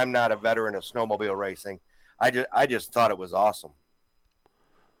not a veteran of snowmobile racing. I just thought it was awesome.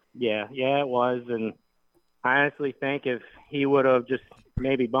 Yeah, it was, and I honestly think if he would have just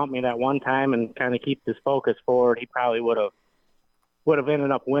maybe bumped me that one time and kind of keep his focus forward, he probably would have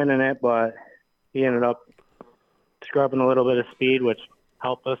ended up winning it. But he ended up scrubbing a little bit of speed, which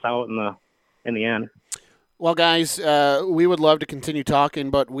helped us out in the end. Well, guys, we would love to continue talking,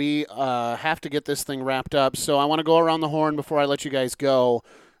 but we have to get this thing wrapped up. So I want to go around the horn before I let you guys go.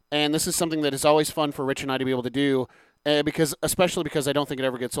 And this is something that is always fun for Rich and I to be able to do, especially because I don't think it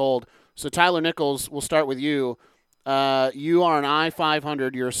ever gets old. So Tyler Nichols, we'll start with you. You are an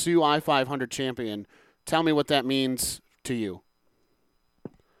I-500. You're a Sioux I-500 champion. Tell me what that means to you.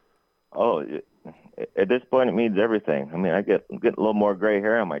 Oh, at this point, it means everything. I mean, I'm getting a little more gray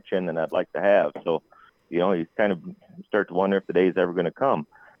hair on my chin than I'd like to have. So, you kind of start to wonder if the day is ever going to come.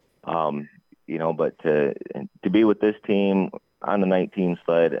 But to be with this team on the 19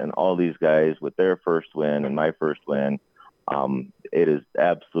 sled and all these guys with their first win and my first win, it is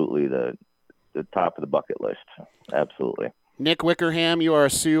absolutely the top of the bucket list. Absolutely. Nick Wickerham, you are a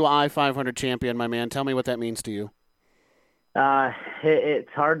Sioux I-500 champion, my man. Tell me what that means to you.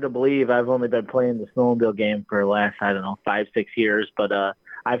 It's hard to believe. I've only been playing the snowmobile game for the last, 5-6 years, but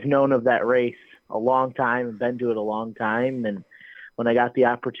I've known of that race a long time and been to it a long time. And when I got the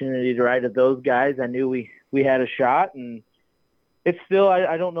opportunity to ride with those guys, I knew we had a shot. And it's still,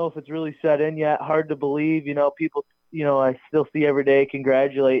 I don't know if it's really set in yet. Hard to believe. People, I still see every day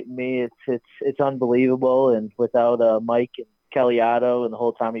congratulating me. It's unbelievable. And without Mike and Kellyotto and the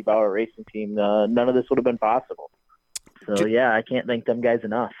whole Tommy Bauer racing team, none of this would have been possible. So, yeah, I can't thank them guys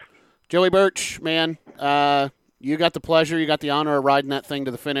enough. Joey Birch, man, you got the pleasure, you got the honor of riding that thing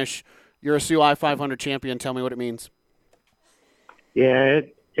to the finish. You're a Sioux I-500 champion. Tell me what it means. Yeah,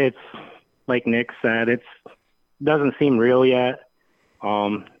 it's like Nick said, it doesn't seem real yet.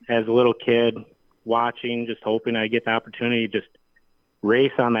 As a little kid, watching, just hoping I get the opportunity to just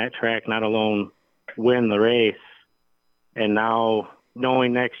race on that track, not alone win the race. And now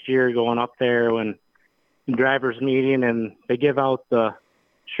knowing next year going up there when drivers meeting and they give out the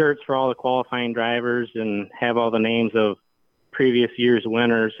shirts for all the qualifying drivers and have all the names of previous year's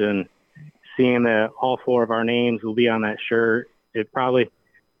winners, and seeing that all 4 of our names will be on that shirt, it probably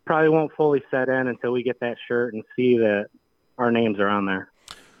won't fully set in until we get that shirt and see that our names are on there.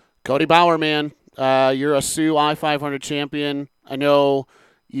 Cody Bauer, man, you're a Sioux I-500 champion. I know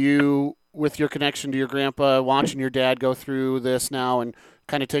you, with your connection to your grandpa, watching your dad go through this now and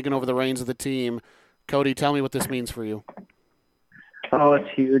kind of taking over the reins of the team. Cody, tell me what this means for you. Oh, it's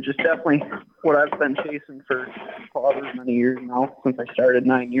huge. It's definitely what I've been chasing for many years now, since I started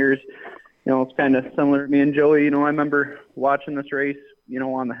 9 years. It's kind of similar to me and Joey. I remember watching this race,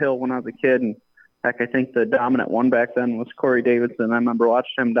 on the hill when I was a kid. And heck, I think the dominant one back then was Corey Davidson. I remember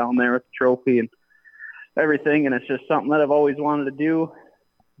watching him down there with the trophy and everything. And it's just something that I've always wanted to do.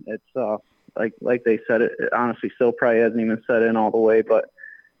 It's like they said, it honestly still probably hasn't even set in all the way, but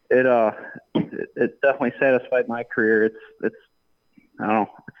it definitely satisfied my career. It's I don't know.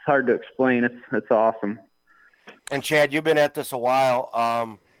 It's hard to explain. It's awesome. And Chad, you've been at this a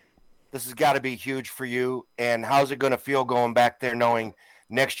while. This has got to be huge for you. And how's it going to feel going back there, knowing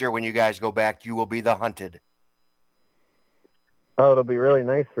next year when you guys go back, you will be the hunted? Oh, it'll be really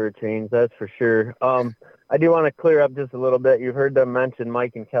nice for a change, that's for sure. I do want to clear up just a little bit. You've heard them mention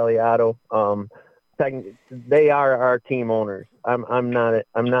Mike and Kellyotto. They are our team owners. I'm not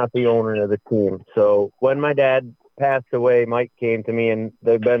the owner of the team. So when my dad passed away, Mike came to me, and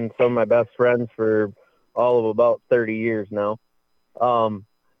they've been some of my best friends for all of about 30 years now.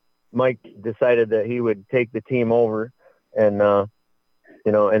 Mike decided that he would take the team over, and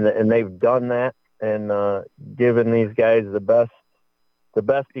and they've done that, and given these guys the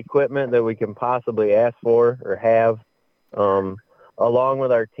best equipment that we can possibly ask for or have, along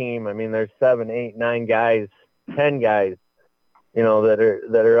with our team. I mean, there's 7, 8, 9 guys, 10 guys,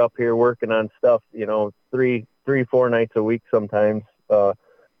 that are up here working on stuff, 3, 4 nights a week sometimes,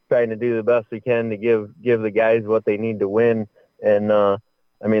 trying to do the best we can to give the guys what they need to win. And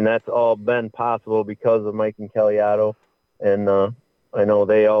I mean, that's all been possible because of Mike and Kellyotto, and I know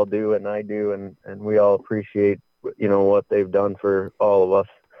they all do, and I do, and we all appreciate what they've done for all of us.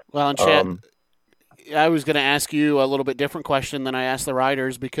 Well, and Chad, I was going to ask you a little bit different question than I asked the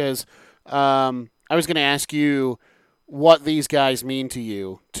riders, because I was going to ask you what these guys mean to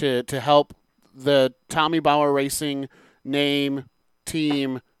you to help the Tommy Bauer Racing name,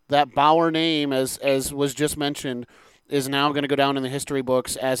 team. That Bauer name, as was just mentioned, is now going to go down in the history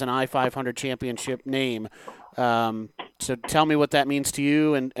books as an I-500 championship name. So tell me what that means to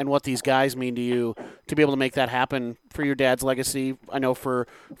you, and what these guys mean to you to be able to make that happen for your dad's legacy. I know for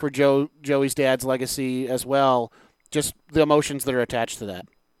Joey's dad's legacy as well, just the emotions that are attached to that.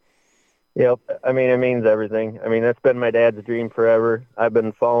 Yep. I mean, it means everything. I mean, that's been my dad's dream forever. I've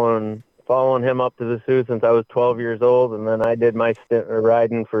been following him up to the Sioux since I was 12 years old, and then I did my stint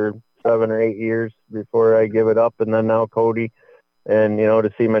riding for 7 or 8 years before I give it up, and then now Cody. And,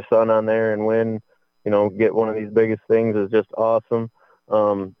 to see my son on there and win, get one of these biggest things is just awesome.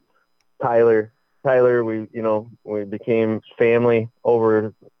 Tyler, we became family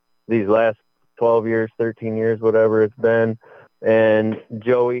over these last 12 years, 13 years, whatever it's been. And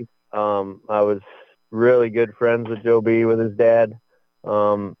Joey, I was really good friends with Joe B, with his dad.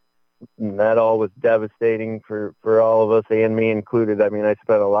 And that all was devastating for all of us, and me included. I mean, I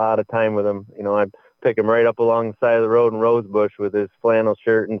spent a lot of time with him. You know, I'd pick him right up along the side of the road in Rosebush with his flannel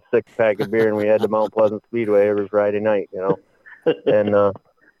shirt and 6-pack of beer, and we head to Mount Pleasant Speedway every Friday night, you know. And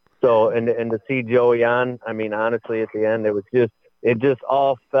and to see Joey on, I mean, honestly, at the end, it just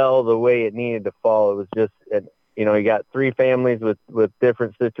all fell the way it needed to fall. It was just, you know, you got 3 families with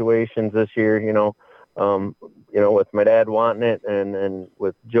different situations this year, you know, with my dad wanting it and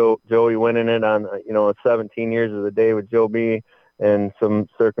with Joey winning it on, 17 years of the day with Joe B, and some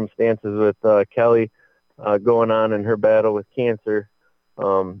circumstances with Kelly going on in her battle with cancer.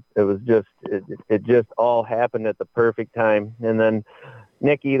 It was just, it just all happened at the perfect time. And then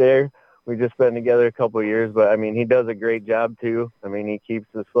Nicky there, we've just been together a couple of years, but I mean, he does a great job too. I mean, he keeps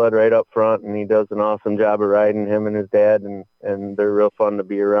the sled right up front, and he does an awesome job of riding, him and his dad, and they're real fun to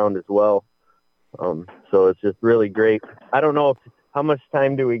be around as well. So it's just really great. I don't know how much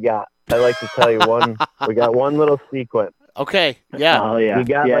time do we got? I like to tell you we got one little sequence. Okay. Yeah. Oh yeah. We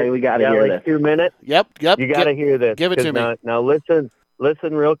got to hear like this. 2 minutes. Yep. You got to hear this. Give it to me. Now listen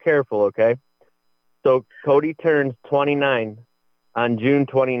real careful, okay? So Cody turns 29 on June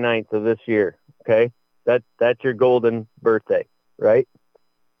 29th of this year, okay? That's your golden birthday, right?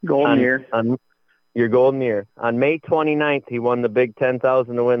 Golden year. On your golden year. On May 29th, he won the big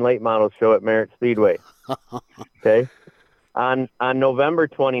 10,000 to win late model show at Merritt Speedway. Okay? On November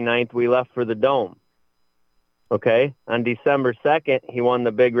 29th, we left for the Dome. Okay? On December 2nd, he won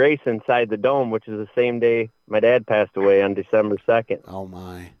the big race inside the Dome, which is the same day my dad passed away, on December 2nd. Oh,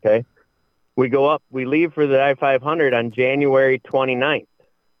 my. Okay? We leave for the I-500 on January 29th.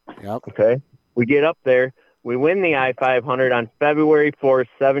 Yep. Okay? We get up there. We win the I-500 on February 4th,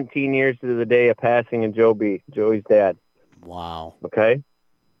 17 years to the day of passing of Joe B, Joey's dad. Wow. Okay?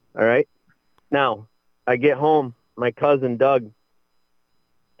 All right? Now, I get home. My cousin Doug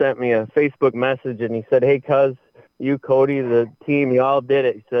sent me a Facebook message, and he said, "Hey, cuz, you, Cody, the team, you all did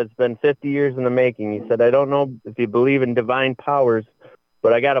it." He said, "It's been 50 years in the making." He said, "I don't know if you believe in divine powers,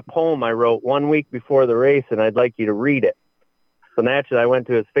 but I got a poem I wrote 1 week before the race, and I'd like you to read it." So naturally, I went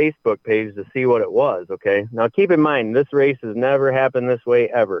to his Facebook page to see what it was, okay? Now, keep in mind, this race has never happened this way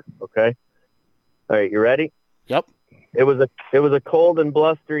ever, okay? All right, you ready? Yep. It was a cold and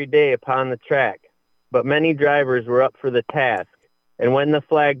blustery day upon the track, but many drivers were up for the task. And when the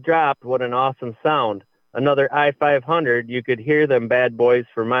flag dropped, what an awesome sound. Another I-500, you could hear them bad boys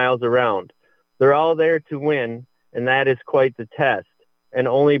for miles around. They're all there to win, and that is quite the test, and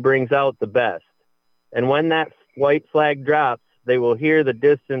only brings out the best. And when that white flag drops, they will hear the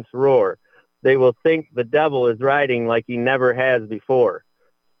distance roar. They will think the devil is riding like he never has before.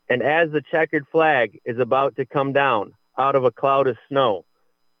 And as the checkered flag is about to come down out of a cloud of snow,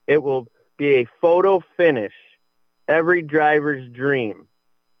 it will be a photo finish, every driver's dream.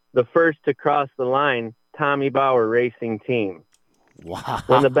 The first to cross the line, Tommy Bauer Racing Team. Wow.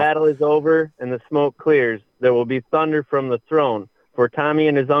 When the battle is over and the smoke clears, there will be thunder from the throne, for Tommy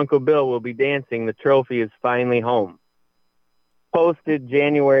and his Uncle Bill will be dancing. The trophy is finally home. Posted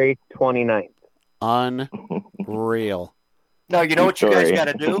January 29th. Unreal. No, you know what you guys got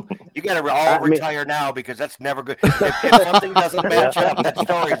to do? You got to all retire now, because that's never good. If something doesn't match up, that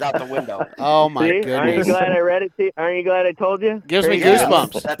story's out the window. Oh, my goodness. Aren't you glad I read it to you? Aren't you glad I told you? Gives me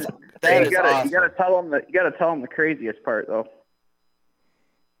goosebumps. That is awesome. You got to tell them the craziest part, though.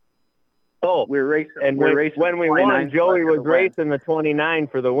 Oh, we were racing. And when we won, Joey was racing the 29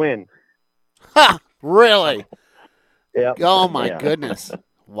 for the win. Ha! Really? Yeah. Oh, my goodness.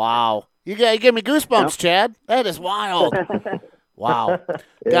 Wow. You give me goosebumps, Chad. That is wild. Wow.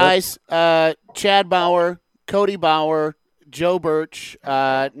 Guys, Chad Bauer, Cody Bauer, Joe Birch,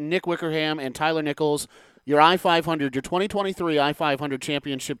 Nick Wickerham, and Tyler Nichols, your I-500, your 2023 I-500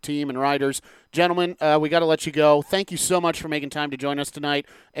 championship team and riders. Gentlemen, we got to let you go. Thank you so much for making time to join us tonight.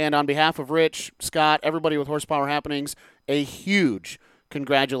 And on behalf of Rich, Scott, everybody with Horsepower Happenings, a huge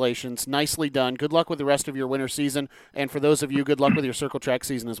congratulations. Nicely done. Good luck with the rest of your winter season. And for those of you, good luck with your circle track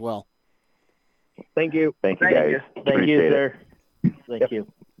season as well. Thank you. Thank you, guys. Thank you, sir. Thank you.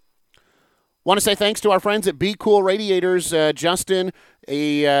 Want to say thanks to our friends at Be Cool Radiators. Justin,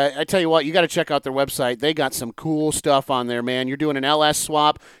 I tell you what, you got to check out their website. They got some cool stuff on there, man. You're doing an LS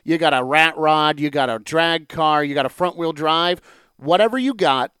swap. You got a rat rod. You got a drag car. You got a front-wheel drive. Whatever you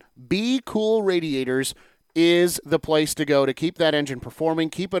got, Be Cool Radiators is the place to go to keep that engine performing,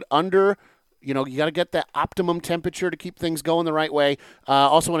 keep it under You got to get that optimum temperature to keep things going the right way.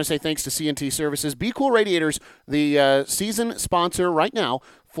 Also want to say thanks to CNT Services. Be Cool Radiators, the season sponsor right now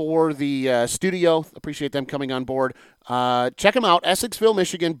for the studio. Appreciate them coming on board. Check them out, Essexville,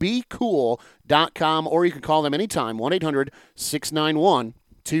 Michigan, BeCool.com, or you can call them anytime,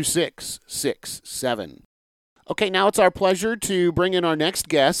 1-800-691-2667. Okay, now it's our pleasure to bring in our next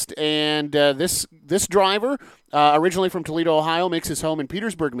guest, and this driver, originally from Toledo, Ohio, makes his home in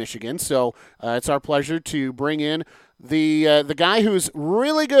Petersburg, Michigan. So it's our pleasure to bring in the guy who's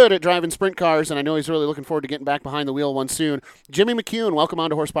really good at driving sprint cars, and I know he's really looking forward to getting back behind the wheel one soon. Jimmy McCune, welcome on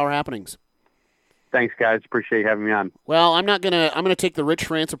to Horsepower Happenings. Thanks, guys. Appreciate you having me on. Well, I'm gonna take the Rich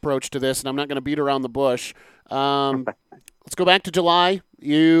France approach to this, and I'm not gonna beat around the bush. Let's go back to July.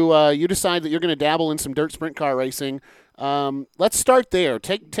 You decide that you're going to dabble in some dirt sprint car racing. Let's start there.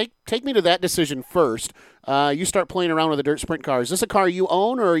 Take me to that decision first. You start playing around with the dirt sprint car. Is this a car you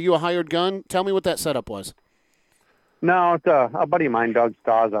own, or are you a hired gun? Tell me what that setup was. No, it's a buddy of mine, Doug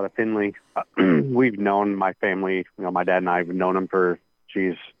Stawes, out of Findlay. We've known my family. My dad and I have known him for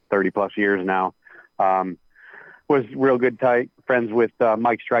 30+ years now. Was real good, tight friends with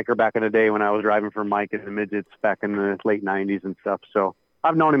Mike Stryker back in the day when I was driving for Mike in the midgets back in the late 90s and stuff. So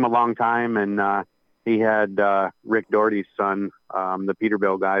I've known him a long time, and he had Rick Doherty's son, the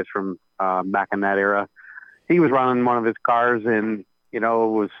Peterbilt guys from back in that era. He was running one of his cars, and it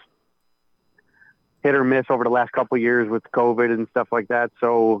was hit or miss over the last couple of years with COVID and stuff like that.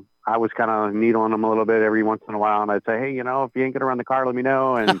 So I was kind of needling him a little bit every once in a while, and I'd say, hey, if you ain't going to run the car, let me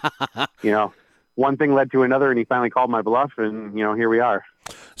know. And, one thing led to another, and he finally called my bluff, and, here we are.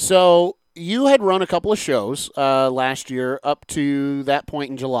 So you had run a couple of shows last year up to that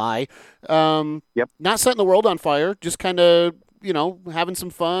point in July. Yep. Not setting the world on fire, just kind of, having some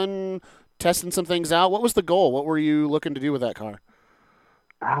fun, testing some things out. What was the goal? What were you looking to do with that car?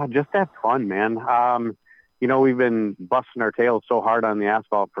 Just have fun, man. We've been busting our tails so hard on the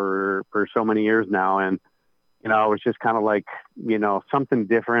asphalt for so many years now, and it was just kind of like, something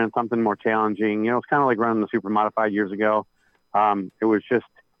different, something more challenging. It's kind of like running the super modified years ago. It was just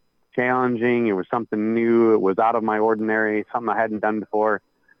challenging. It was something new. It was out of my ordinary, something I hadn't done before.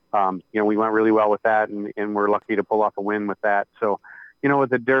 We went really well with that, and we're lucky to pull off a win with that. So, with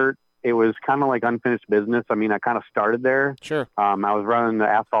the dirt, it was kind of like unfinished business. I mean, I kind of started there. Sure. I was running the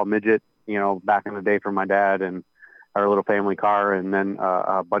asphalt midget, back in the day for my dad and our little family car. And then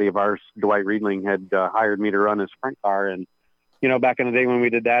a buddy of ours, Dwight Riedling, had hired me to run his sprint car. And, back in the day when we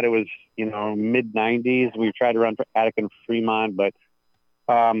did that, it was, mid-90s. We tried to run for Attic and Fremont, but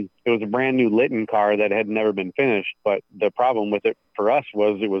it was a brand new Litton car that had never been finished. But the problem with it for us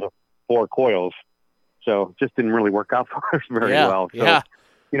was it was 4 coils. So it just didn't really work out for us very well. So,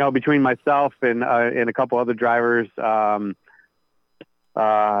 between myself and a couple other drivers,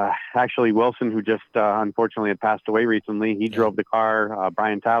 actually Wilson, who just unfortunately had passed away recently, he drove the car.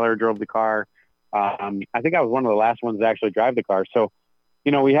 Brian Tyler drove the car. I think I was one of the last ones to actually drive the car. So,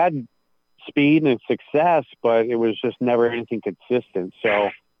 we had speed and success, but it was just never anything consistent.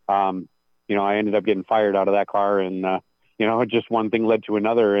 So, I ended up getting fired out of that car, and, just one thing led to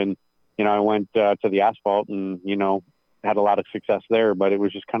another. And, I went to the asphalt and, had a lot of success there, but it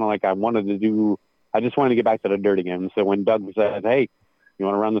was just kind of like I just wanted to get back to the dirt again. So when Doug said, hey, you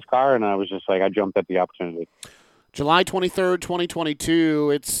want to run this car? And I was just like, I jumped at the opportunity. July 23rd,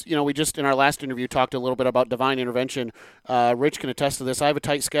 2022. It's, we just in our last interview talked a little bit about divine intervention. Rich can attest to this. I have a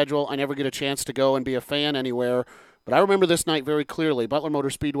tight schedule. I never get a chance to go and be a fan anywhere. But I remember this night very clearly. Butler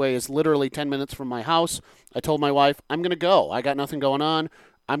Motor Speedway is literally 10 minutes from my house. I told my wife, I'm going to go. I got nothing going on.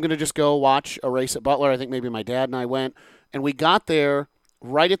 I'm going to just go watch a race at Butler. I think maybe my dad and I went. And we got there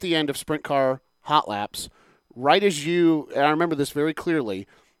right at the end of Sprint Car Hot Laps. Right as and I remember this very clearly,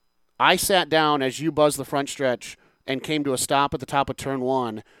 I sat down as you buzzed the front stretch and came to a stop at the top of turn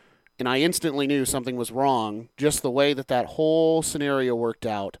 1, and I instantly knew something was wrong, just the way that whole scenario worked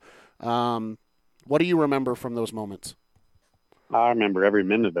out. What do you remember from those moments? I remember every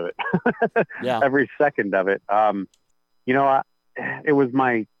minute of it. Yeah. Every second of it. It was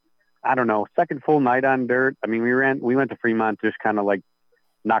my, second full night on dirt. I mean, we went to Fremont, just kind of like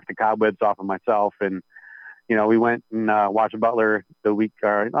knocked the cobwebs off of myself. And, we went and watched Butler the week,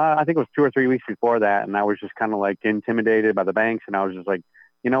 I think it was 2 or 3 weeks before that. And I was just kind of like intimidated by the banks. And I was just like,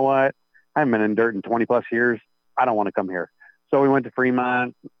 you know what? I haven't been in dirt in 20 plus years. I don't want to come here. So we went to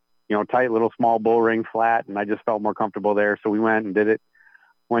Fremont, tight little small bull ring flat. And I just felt more comfortable there. So we went and did it,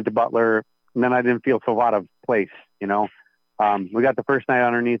 went to Butler. And then I didn't feel so out of place, We got the first night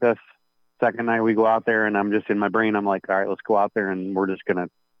underneath us. Second night we go out there, and I'm just in my brain. I'm like, all right, let's go out there, and we're just going to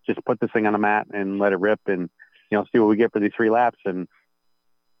put this thing on the mat and let it rip and, see what we get for these 3 laps. And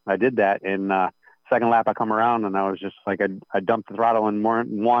I did that. And second lap, I come around and I was just like, I dumped the throttle in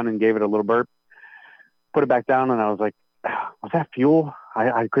one and gave it a little burp, put it back down, and I was like, was that fuel?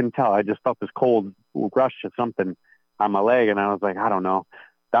 I couldn't tell. I just felt this cold rush of something on my leg, and I was like, I don't know.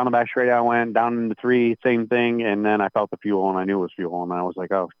 Down the back straight I went, down into 3, same thing, and then I felt the fuel, and I knew it was fuel, and I was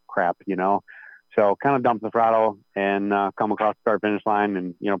like, oh, crap, So kind of dumped the throttle and come across the start-finish line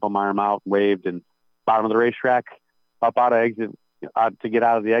and, put my arm out, waved, and bottom of the racetrack, up out of exit, to get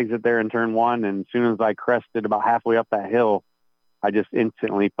out of the exit there in turn 1, and as soon as I crested about halfway up that hill, I just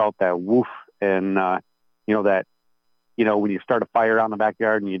instantly felt that woof, and, that, when you start a fire out in the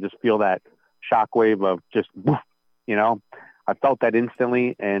backyard and you just feel that shock wave of just woof, I felt that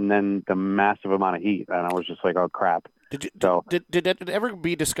instantly, and then the massive amount of heat, and I was just like, "Oh crap!" Did it ever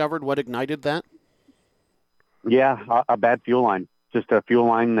be discovered what ignited that? Yeah, a bad fuel line, just a fuel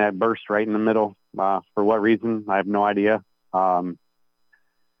line that burst right in the middle. For what reason? I have no idea.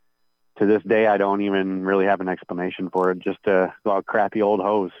 To this day, I don't even really have an explanation for it. Just a crappy old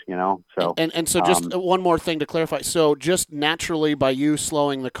hose, So and so just one more thing to clarify. So just naturally, by you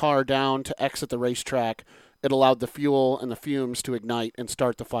slowing the car down to exit the racetrack, it allowed the fuel and the fumes to ignite and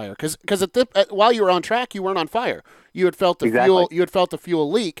start the fire. Because while you were on track, you weren't on fire. You had felt the fuel. You had felt the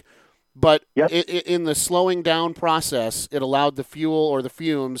fuel leak, but in the slowing down process, it allowed the fuel or the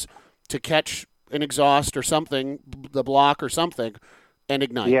fumes to catch an exhaust or something, the block or something, and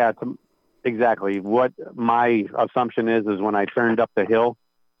ignite. Yeah, exactly. What my assumption is when I turned up the hill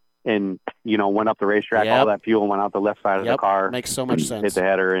and, went up the racetrack, all that fuel went out the left side of the car. Makes so much sense. Hit the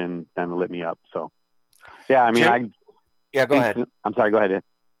header and then lit me up. So, yeah, I mean, Jim? Go ahead. I'm sorry, go ahead.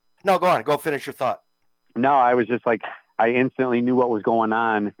 No, go on. Go finish your thought. No, I was just like, I instantly knew what was going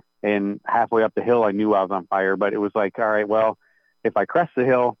on. And halfway up the hill, I knew I was on fire. But it was like, all right, well, if I crest the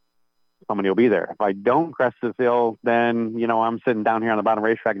hill, somebody will be there. If I don't crest this hill, then, I'm sitting down here on the bottom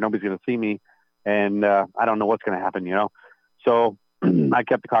racetrack. Nobody's going to see me. And I don't know what's going to happen, So I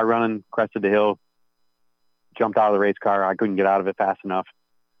kept the car running, crested the hill, jumped out of the race car. I couldn't get out of it fast enough.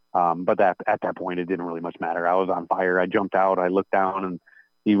 But at that point, it didn't really much matter. I was on fire. I jumped out. I looked down, and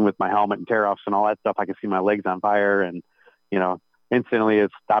even with my helmet and tear-offs and all that stuff, I could see my legs on fire. And, instantly it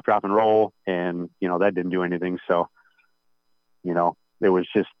stopped, drop, and roll. And, that didn't do anything. So, it was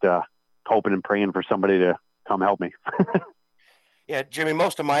just hoping and praying for somebody to come help me. Yeah, Jimmy,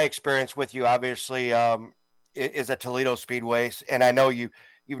 most of my experience with you, obviously, is at Toledo Speedway. And I know you've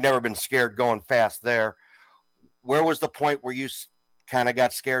never been scared going fast there. Where was the point where you kind of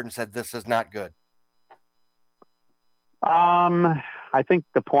got scared and said, this is not good? I think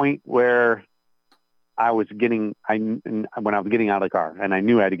the point where when I was getting out of the car, and I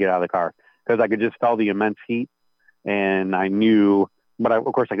knew I had to get out of the car because I could just feel the immense heat, and I knew, but of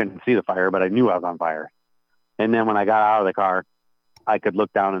course I couldn't see the fire, but I knew I was on fire. And then when I got out of the car, I could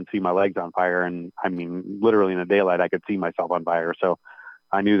look down and see my legs on fire. And I mean, literally in the daylight, I could see myself on fire. So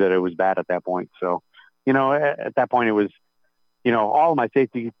I knew that it was bad at that point. So, at that point it was, all of my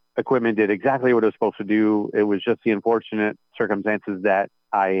safety equipment did exactly what it was supposed to do. It was just the unfortunate circumstances that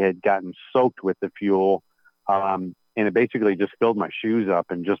I had gotten soaked with the fuel. And it basically just filled my shoes up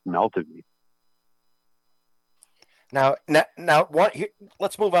and just melted me. Now,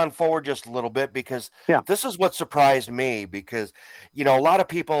 let's move on forward just a little bit because this is what surprised me because, a lot of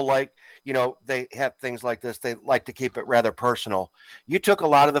people they have things like this. They like to keep it rather personal. You took a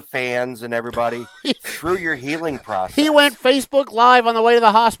lot of the fans and everybody through your healing process. He went Facebook Live on the way to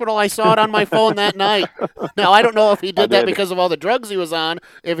the hospital. I saw it on my phone that night. Now, I don't know if he did that because of all the drugs he was on,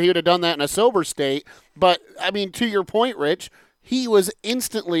 if he would have done that in a sober state. But, I mean, to your point, Rich, he was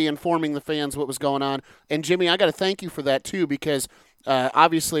instantly informing the fans what was going on. And, Jimmy, I got to thank you for that, too, because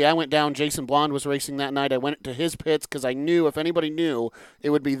obviously I went down. Jason Blonde was racing that night. I went to his pits because I knew if anybody knew, it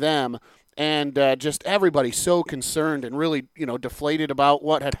would be them. And just everybody so concerned and really, deflated about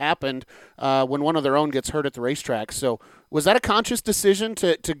what had happened when one of their own gets hurt at the racetrack. So was that a conscious decision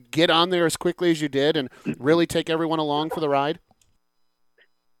to get on there as quickly as you did and really take everyone along for the ride?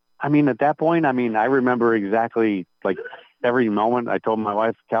 I mean, at that point, I remember exactly, every moment. I told my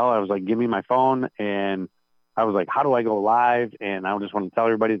wife, Cal, I was like, give me my phone. And I was like, how do I go live? And I just want to tell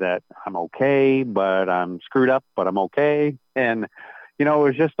everybody that I'm okay, but I'm screwed up, but I'm okay. And, it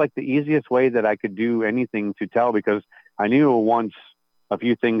was just like the easiest way that I could do anything to tell because I knew once a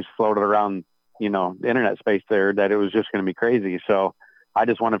few things floated around, the internet space there that it was just going to be crazy. So I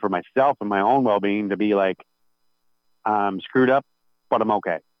just wanted for myself and my own well-being to be like, I'm screwed up, but I'm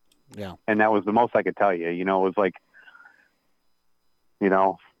okay. Yeah. And that was the most I could tell you. It was like,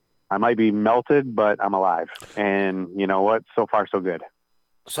 I might be melted, but I'm alive. And you know what? So far, so good.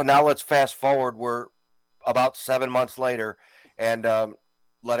 So now let's fast forward. We're about 7 months later, and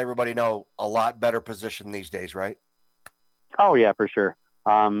let everybody know, a lot better position these days, right? Oh yeah, for sure.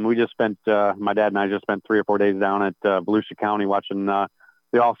 We just spent, my dad and I just spent 3 or 4 days down at Volusia County watching the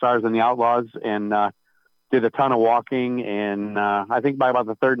All-Stars and the Outlaws, and did a ton of walking. And I think by about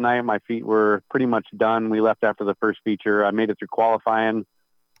the third night, my feet were pretty much done. We left after the first feature. I made it through qualifying.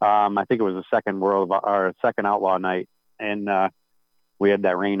 I think it was the second Outlaw night, and we had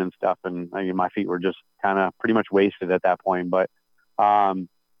that rain and stuff, and I mean, my feet were just kind of pretty much wasted at that point. But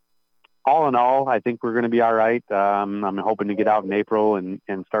all in all, I think we're going to be all right. I'm hoping to get out in April and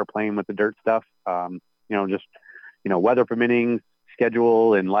start playing with the dirt stuff. Weather permitting,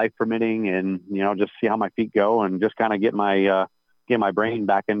 schedule and life permitting, and just see how my feet go, and just kind of get my brain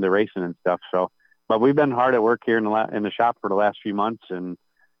back into racing and stuff. So, but we've been hard at work here in the shop for the last few months, and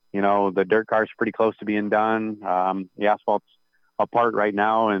the dirt car's pretty close to being done. The asphalt's apart right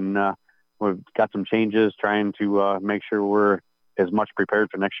now, and we've got some changes, trying to make sure we're as much prepared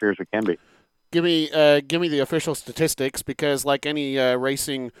for next year as we can be. Give me the official statistics, because like any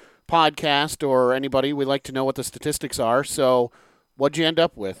racing podcast or anybody, we like to know what the statistics are. So what'd you end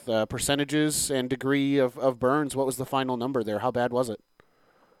up with? Percentages and degree of burns. What was the final number there? How bad was it?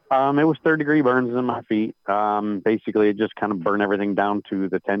 It was 3rd-degree burns in my feet. Basically, it just kind of burned everything down to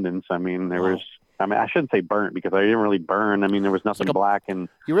the tendons. I mean, I shouldn't say burnt, because I didn't really burn. I mean, there was nothing black, and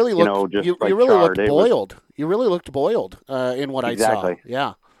you really looked, you really looked boiled. You really looked boiled in what exactly. I saw.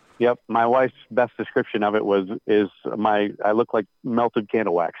 Yeah. Yep. My wife's best description of it I look like melted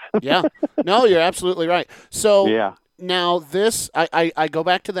candle wax. Yeah. No, you're absolutely right. So yeah. Now this, I go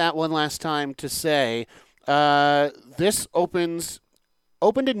back to that one last time to say, this opened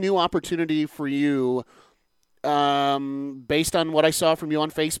a new opportunity for you, based on what I saw from you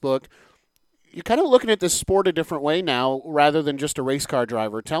on Facebook. You're kind of looking at this sport a different way now, rather than just a race car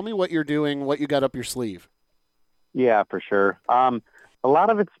driver. Tell me what you're doing, what you got up your sleeve. Yeah, for sure. A lot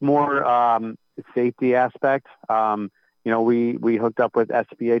of it's more safety aspect. We hooked up with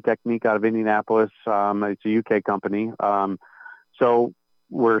SPA Technique out of Indianapolis. It's a UK company. So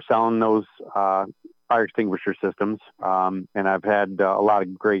we're selling those fire extinguisher systems. And I've had a lot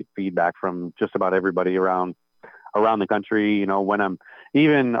of great feedback from just about everybody around the country, when I'm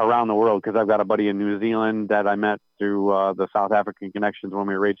even around the world, because I've got a buddy in New Zealand that I met through the South African connections when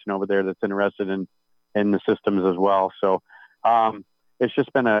we were racing over there, that's interested in the systems as well. So it's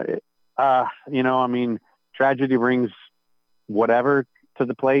just been tragedy brings whatever to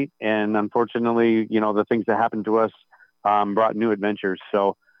the plate. And unfortunately, the things that happened to us brought new adventures.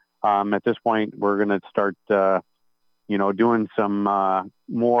 So at this point, we're going to start doing some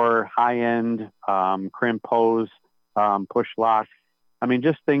more high-end crimp hose, push lock. I mean,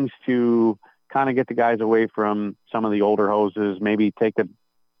 just things to kind of get the guys away from some of the older hoses, maybe take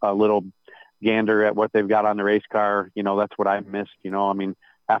a little gander at what they've got on the race car. That's what I missed.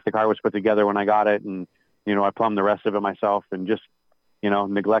 Half the car was put together when I got it, and, I plumbed the rest of it myself, and just,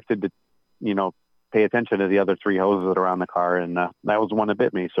 neglected to, pay attention to the other 3 hoses that are on the car. And that was the one that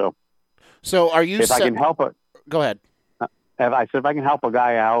bit me. So are you, if I can help it, go ahead. If I can help a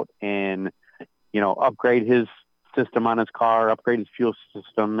guy out and, upgrade his system on his car, upgrade his fuel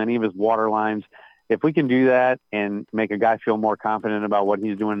system, any of his water lines, if we can do that and make a guy feel more confident about what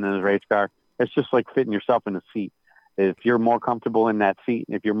he's doing in his race car, it's just like fitting yourself in a seat. If you're more comfortable in that seat,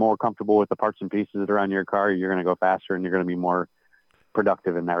 if you're more comfortable with the parts and pieces that are on your car, you're going to go faster and you're going to be more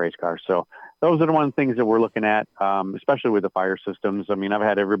productive in that race car. So those are the one things that we're looking at, especially with the fire systems. I mean, I've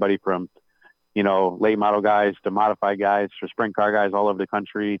had everybody from, late model guys to modified guys to sprint car guys all over the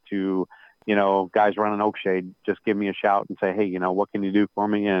country to, guys running Oakshade, just give me a shout and say, hey, what can you do for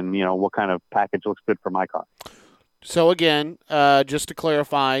me? And, what kind of package looks good for my car? So again, just to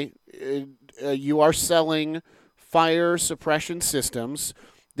clarify, you are selling fire suppression systems.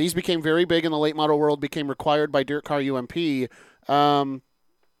 These became very big in the late model world, became required by Dirt Car UMP.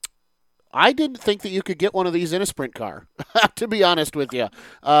 I didn't think that you could get one of these in a sprint car, to be honest with you,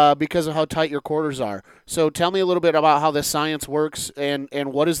 because of how tight your quarters are. So tell me a little bit about how this science works, and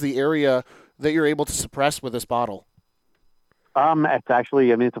what is the area that you're able to suppress with this bottle? It's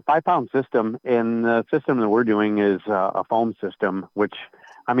actually, it's a 5-pound system, and the system that we're doing is a foam system, which,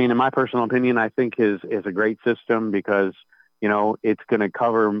 in my personal opinion, I think is a great system because, it's going to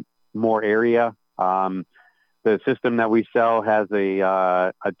cover more area. The system that we sell has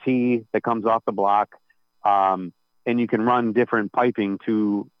a T that comes off the block, and you can run different piping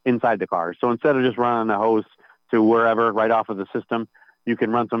to inside the car. So instead of just running the hose to wherever right off of the system, you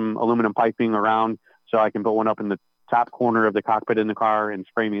can run some aluminum piping around. So I can put one up in the top corner of the cockpit in the car and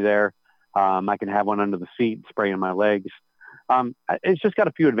spray me there. I can have one under the seat, spray in my legs. It's just got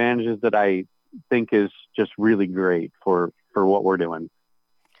a few advantages that I think is just really great for what we're doing.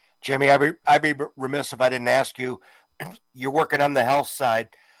 Jimmy, I'd be remiss if I didn't ask you. You're working on the health side.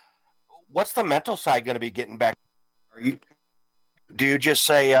 What's the mental side going to be getting back? Do you just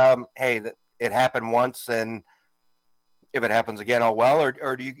say, "Hey, it happened once, and if it happens again, oh well,"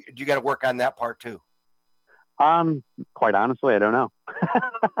 or do you got to work on that part too? Quite honestly, I don't know.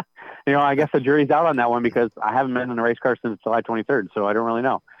 I guess the jury's out on that one because I haven't been in a race car since July 23rd, so I don't really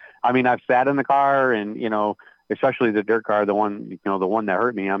know. I mean, I've sat in the car, and especially the dirt car, the one that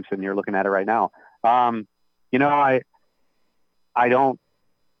hurt me. I'm sitting here looking at it right now. I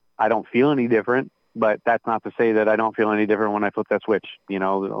don't feel any different, but that's not to say that I don't feel any different when I flip that switch. The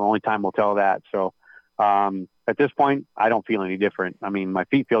only time will tell that. So at this point, I don't feel any different. I mean, my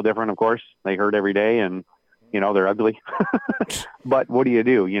feet feel different, of course. They hurt every day, and they're ugly. But what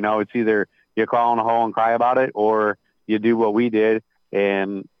do? It's either you crawl in a hole and cry about it, or you do what we did.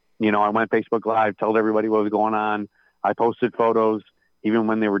 And, I went Facebook Live, told everybody what was going on. I posted photos, even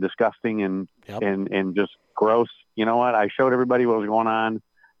when they were disgusting and just gross. You know what? I showed everybody what was going on.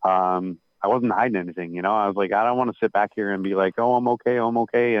 I wasn't hiding anything. I was like, I don't want to sit back here and be like, oh, I'm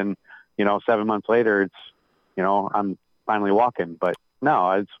okay. And, 7 months later, it's, I'm finally walking. But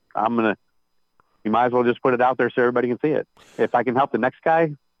no, you might as well just put it out there so everybody can see it. If I can help the next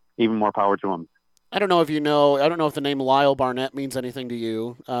guy, even more power to him. I don't know if the name Lyle Barnett means anything to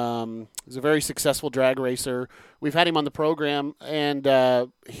you. He's a very successful drag racer. We've had him on the program, and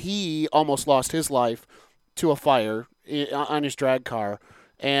he almost lost his life to a fire on his drag car.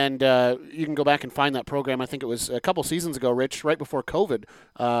 And you can go back and find that program. I think it was a couple seasons ago, Rich, right before COVID.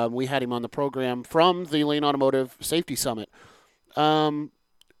 We had him on the program from the Lane Automotive Safety Summit.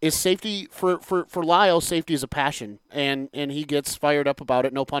 Is safety for Lyle? Safety is a passion, and he gets fired up about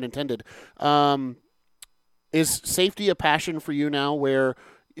it. No pun intended. Is safety a passion for you now? Where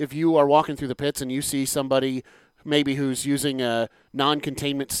if you are walking through the pits and you see somebody maybe who's using a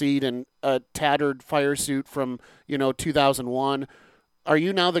non-containment seat and a tattered fire suit from 2001, are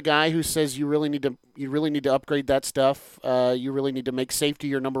you now the guy who says you really need to upgrade that stuff? You really need to make safety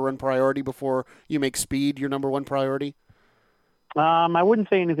your number one priority before you make speed your number one priority? I wouldn't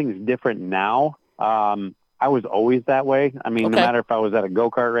say anything's different now. I was always that way. I mean, No matter if I was at a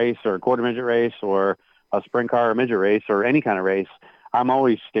go-kart race or a quarter midget race or a sprint car or midget race or any kind of race, I'm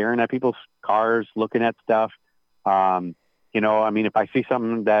always staring at people's cars, looking at stuff. I mean, if I see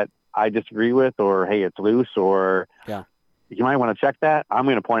something that I disagree with, or, hey, it's loose, or you might want to check that, I'm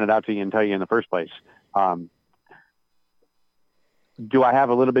going to point it out to you and tell you in the first place. Do I have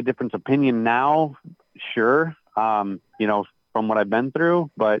a little bit different opinion now? Sure. From what I've been through,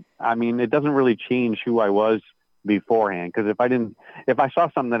 but I mean, it doesn't really change who I was beforehand. Because if I saw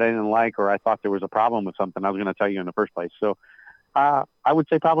something that I didn't like, or I thought there was a problem with something, I was going to tell you in the first place. So I would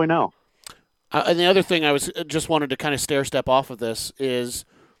say probably no. And the other thing I just wanted to kind of stair step off of this is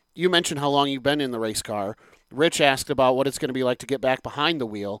you mentioned how long you've been in the race car. Rich asked about what it's going to be like to get back behind the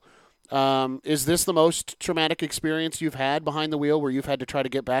wheel. Is this the most traumatic experience you've had behind the wheel, where you've had to try to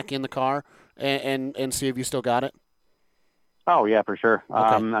get back in the car and see if you still got it? Oh, yeah, for sure. Okay.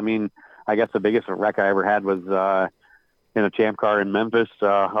 I mean, I guess the biggest wreck I ever had was in a champ car in Memphis.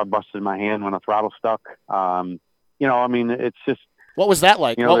 I busted my hand when a throttle stuck. I mean, it's just. What was that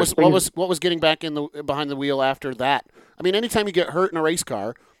like? What was getting back behind the wheel after that? I mean, anytime you get hurt in a race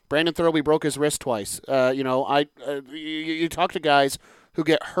car, Brandon Thurlby broke his wrist twice. You talk to guys who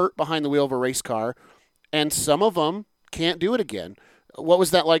get hurt behind the wheel of a race car, and some of them can't do it again. What was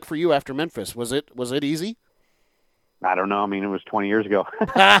that like for you after Memphis? Was it easy? I don't know. I mean, it was 20 years ago.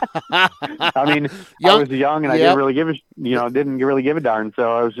 I mean, I was young and I didn't really give a darn.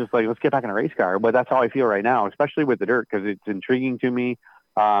 So I was just like, let's get back in a race car. But that's how I feel right now, especially with the dirt, because it's intriguing to me.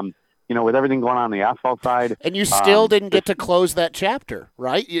 With everything going on the asphalt side. And you still didn't get to close that chapter,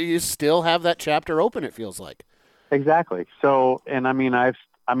 right? You still have that chapter open, it feels like. Exactly. So, and I mean, I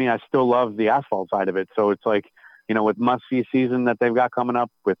still love the asphalt side of it. So it's like, with must-see season that they've got coming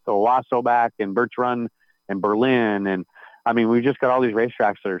up with Owasso back and Birch Run and Berlin, and I mean, we've just got all these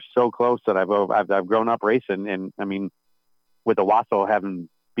racetracks that are so close that I've grown up racing, and I mean, with Owasso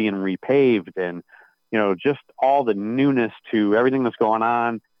being repaved, and just all the newness to everything that's going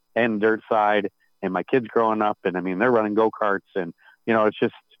on, and dirt side, and my kids growing up, and I mean, they're running go-karts, and it's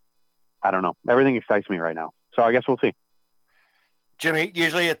just, I don't know, everything excites me right now. So I guess we'll see. Jimmy,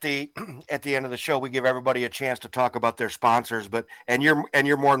 usually at the end of the show, we give everybody a chance to talk about their sponsors, and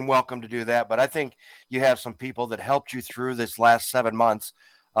you're more than welcome to do that. But I think you have some people that helped you through this last 7 months.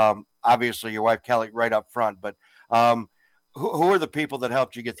 Obviously, your wife Kelly right up front, but who are the people that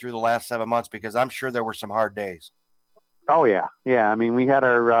helped you get through the last 7 months? Because I'm sure there were some hard days. Oh yeah. I mean, we had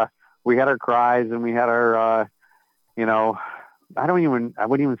our cries, and we had our I wouldn't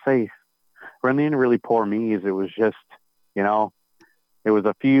even say running into really poor me's. It was just, you know, it was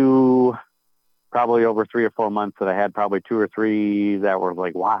a few, probably over 3 or 4 months that I had probably 2 or 3 that were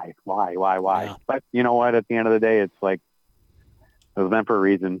like, why? Yeah. But you know what? At the end of the day, it's like, it was meant for a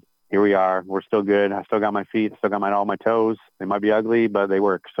reason. Here we are. We're still good. I still got my feet, still got all my toes. They might be ugly, but they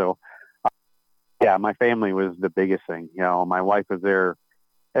work. So yeah, my family was the biggest thing. You know, my wife was there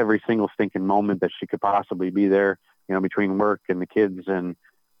every single stinking moment that she could possibly be there, you know, between work and the kids and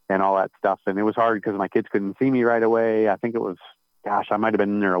all that stuff. And it was hard because my kids couldn't see me right away. I think it was, I might have been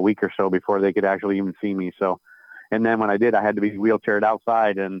in there a week or so before they could actually even see me. So, and then when I did, I had to be wheelchaired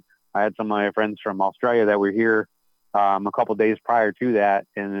outside, and I had some of my friends from Australia that were here a couple of days prior to that.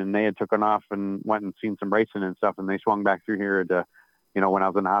 And then they had taken off and went and seen some racing and stuff. And they swung back through here to, you know, when I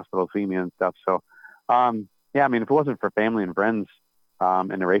was in the hospital, see me and stuff. So, yeah, I mean, if it wasn't for family and friends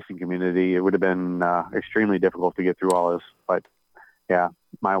in the racing community, it would have been extremely difficult to get through all this. But yeah,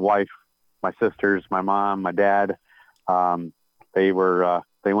 my wife, my sisters, my mom, my dad, they went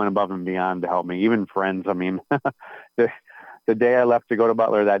above and beyond to help me. Even friends. I mean, the day I left to go to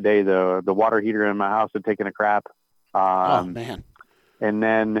Butler that day, the water heater in my house had taken a crap. Oh man! And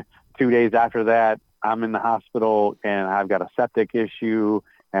then 2 days after that, I'm in the hospital and I've got a septic issue.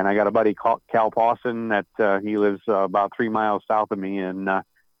 And I got a buddy called Cal Pawson that he lives about 3 miles south of me, and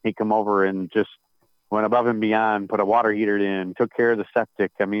he come over and just went above and beyond, put a water heater in, took care of the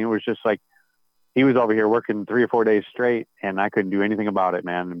septic. I mean, it was just like he was over here working 3 or 4 days straight, and I couldn't do anything about it,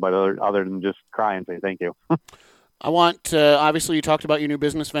 man. But other than just cry and say thank you. I want obviously you talked about your new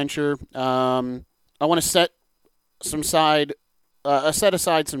business venture. I want to set aside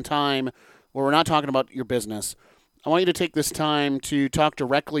some time where we're not talking about your business. I want you to take this time to talk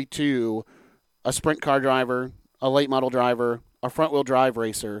directly to a sprint car driver, a late model driver, a front-wheel drive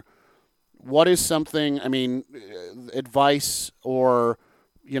racer. What is something, I mean, advice or,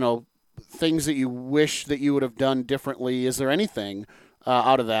 you know, things that you wish that you would have done differently? Is there anything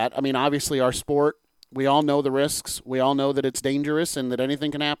out of that? I mean, obviously our sport, we all know the risks. We all know that it's dangerous and that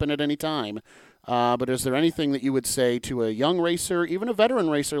anything can happen at any time. But is there anything that you would say to a young racer, even a veteran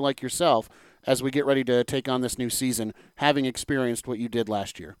racer like yourself, as we get ready to take on this new season, having experienced what you did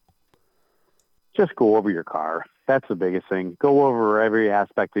last year? Just go over your car. That's the biggest thing. Go over every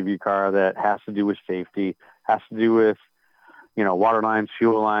aspect of your car that has to do with safety, has to do with, you know, water lines,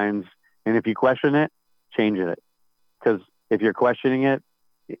 fuel lines. And if you question it, change it. Because if you're questioning it,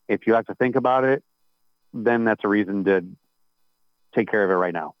 if you have to think about it, then that's a reason to take care of it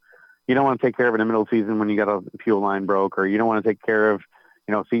right now. You don't want to take care of it in the middle of the season when you got a fuel line broke, or you don't want to take care of,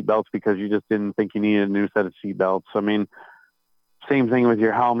 you know, seat belts because you just didn't think you needed a new set of seat belts. I mean, same thing with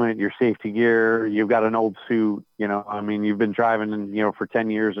your helmet, your safety gear. You've got an old suit, you know, I mean, you've been driving, you know, for 10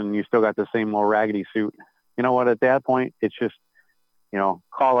 years and you still got the same old raggedy suit. You know what, at that point, it's just, you know,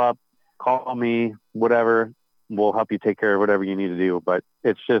 call me, whatever. We'll help you take care of whatever you need to do. But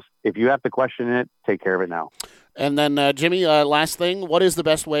it's just, if you have to question it, take care of it now. And then, Jimmy, last thing, what is the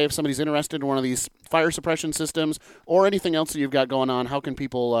best way if somebody's interested in one of these fire suppression systems or anything else that you've got going on? How can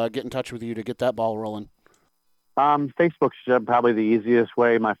people get in touch with you to get that ball rolling? Facebook's probably the easiest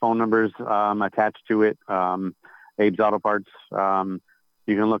way. My phone number's attached to it. Abe's Auto Parts.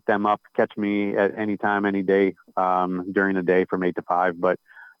 You can look them up, catch me at any time, any day during the day from 8 to 5. But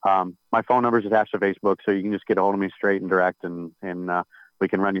my phone number's attached to Facebook, so you can just get a hold of me straight and direct, and we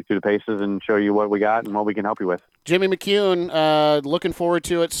can run you through the paces and show you what we got and what we can help you with. Jimmy McCune, looking forward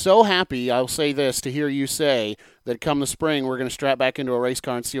to it. So happy, I'll say this, to hear you say that come the spring we're going to strap back into a race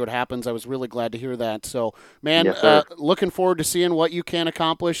car and see what happens. I was really glad to hear that. So, man, yes, looking forward to seeing what you can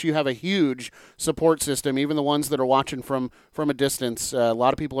accomplish. You have a huge support system, even the ones that are watching from a distance. A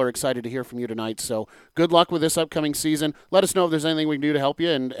lot of people are excited to hear from you tonight. So good luck with this upcoming season. Let us know if there's anything we can do to help you,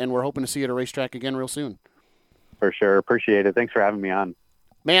 and we're hoping to see you at a racetrack again real soon. For sure. Appreciate it. Thanks for having me on.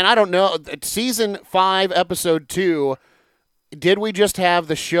 Man, I don't know. Season 5, Episode 2, did we just have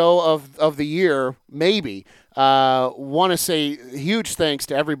the show of the year? Maybe. Want to say huge thanks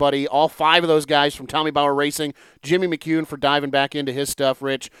to everybody, all 5 of those guys from Tommy Bauer Racing, Jimmy McCune for diving back into his stuff,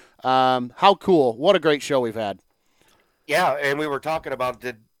 Rich. How cool. What a great show we've had. Yeah, and we were talking about,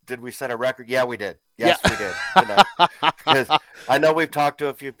 did we set a record? Yeah, we did. Yes, yeah. We did. Because I know we've talked to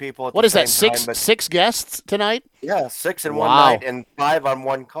a few people at what the is that, same six time, six guests tonight? Yeah, 6 in wow. one night and 5 on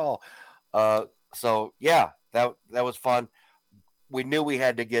one call. So yeah, that was fun. We knew we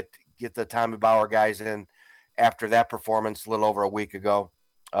had to get the Tommy Bauer guys in after that performance a little over a week ago.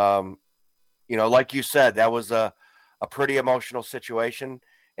 You know, like you said, that was a pretty emotional situation,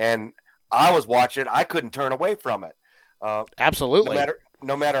 and I was watching. I couldn't turn away from it. Absolutely.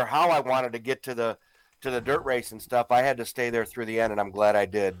 No matter how I wanted to get to the to the dirt race and stuff, I had to stay there through the end, and I'm glad I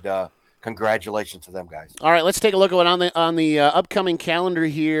did. Congratulations to them guys. All right, let's take a look at what on the upcoming calendar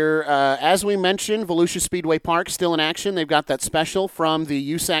here. As we mentioned, Volusia Speedway Park still in action. They've got that special from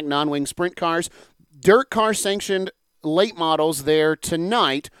the USAC non-wing sprint cars. Dirt car sanctioned late models there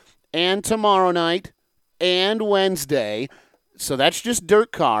tonight and tomorrow night and Wednesday. So that's just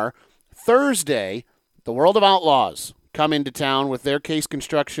dirt car. Thursday, the World of Outlaws come into town with their case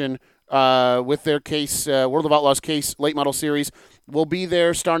construction, with their case, World of Outlaws case late model series. Will be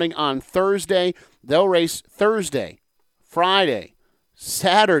there starting on Thursday. They'll race Thursday, Friday,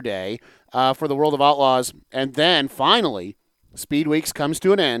 Saturday for the World of Outlaws. And then finally, Speed Weeks comes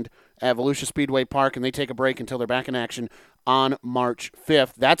to an end at Volusia Speedway Park, and they take a break until they're back in action on March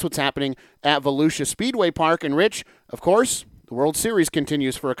 5th. That's what's happening at Volusia Speedway Park. And Rich, of course, the World Series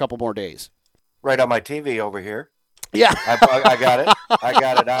continues for a couple more days. Right on my TV over here. Yeah. I got it. I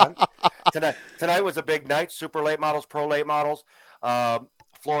got it on. Tonight was a big night. Super late models, pro late models,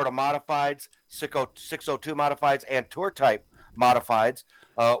 Florida modifieds, 602 modifieds, and tour type modifieds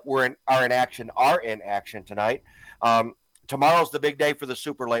are in action tonight. Tomorrow's the big day for the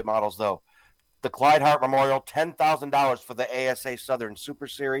super late models, though. The Clyde Hart Memorial, $10,000 for the ASA Southern Super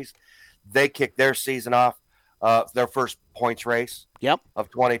Series. They kick their season off, their first points race of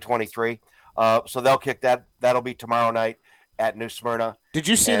 2023. So they'll kick that. That'll be tomorrow night at New Smyrna. Did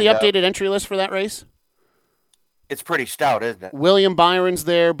you see the updated entry list for that race? It's pretty stout, isn't it? William Byron's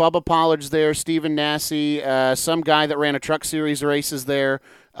there, Bubba Pollard's there, Stephen Nassy, some guy that ran a truck series races there.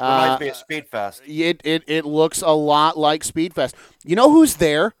 Reminds me of Speedfest. It looks a lot like Speedfest. You know who's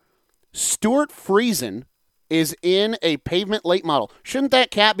there? Stuart Friesen is in a pavement late model. Shouldn't that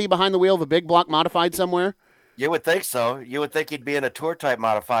cat be behind the wheel of a big block modified somewhere? You would think so. You would think he'd be in a tour type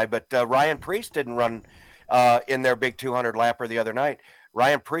modified, but Ryan Priest didn't run in their big 200 lapper the other night.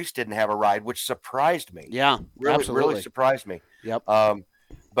 Ryan Priest didn't have a ride, which surprised me. Yeah, really surprised me. Yep.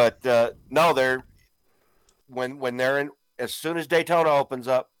 But no, they're when they're in, as soon as Daytona opens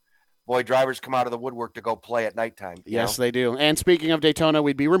up, boy, drivers come out of the woodwork to go play at nighttime. Yes, they do. And speaking of Daytona,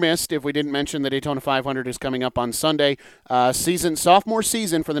 we'd be remiss if we didn't mention the Daytona 500 is coming up on Sunday. Sophomore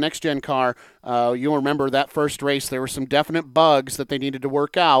season for the next-gen car. You'll remember that first race, there were some definite bugs that they needed to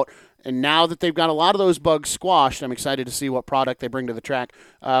work out. And now that they've got a lot of those bugs squashed, I'm excited to see what product they bring to the track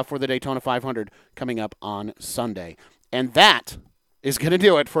for the Daytona 500 coming up on Sunday. And that is going to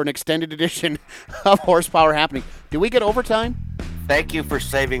do it for an extended edition of Horsepower Happening. Do we get overtime? Thank you for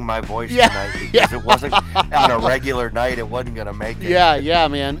saving my voice tonight, because it wasn't on a regular night. It wasn't going to make it. Yeah,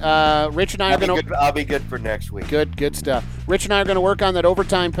 man. Rich and I are going to... I'll be good for next week. Good stuff. Rich and I are going to work on that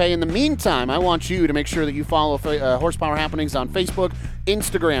overtime pay. In the meantime, I want you to make sure that you follow Horsepower Happenings on Facebook,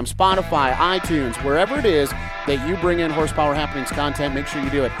 Instagram, Spotify, iTunes, wherever it is that you bring in Horsepower Happenings content. Make sure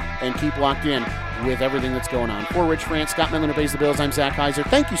you do it and keep locked in with everything that's going on. For Rich France, Scott Midland, who pays the bills, I'm Zach Heiser.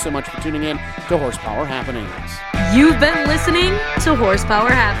 Thank you so much for tuning in to Horsepower Happenings. You've been listening to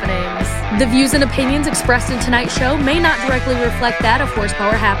Horsepower Happenings. The views and opinions expressed in tonight's show may not directly reflect that of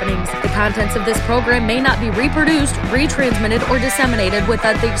Horsepower Happenings. The contents of this program may not be reproduced, retransmitted, or disseminated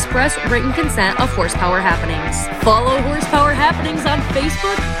without the express written consent of Horsepower Happenings. Follow Horsepower Happenings on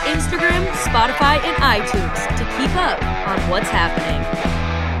Facebook, Instagram, Spotify, and iTunes to keep up on what's happening.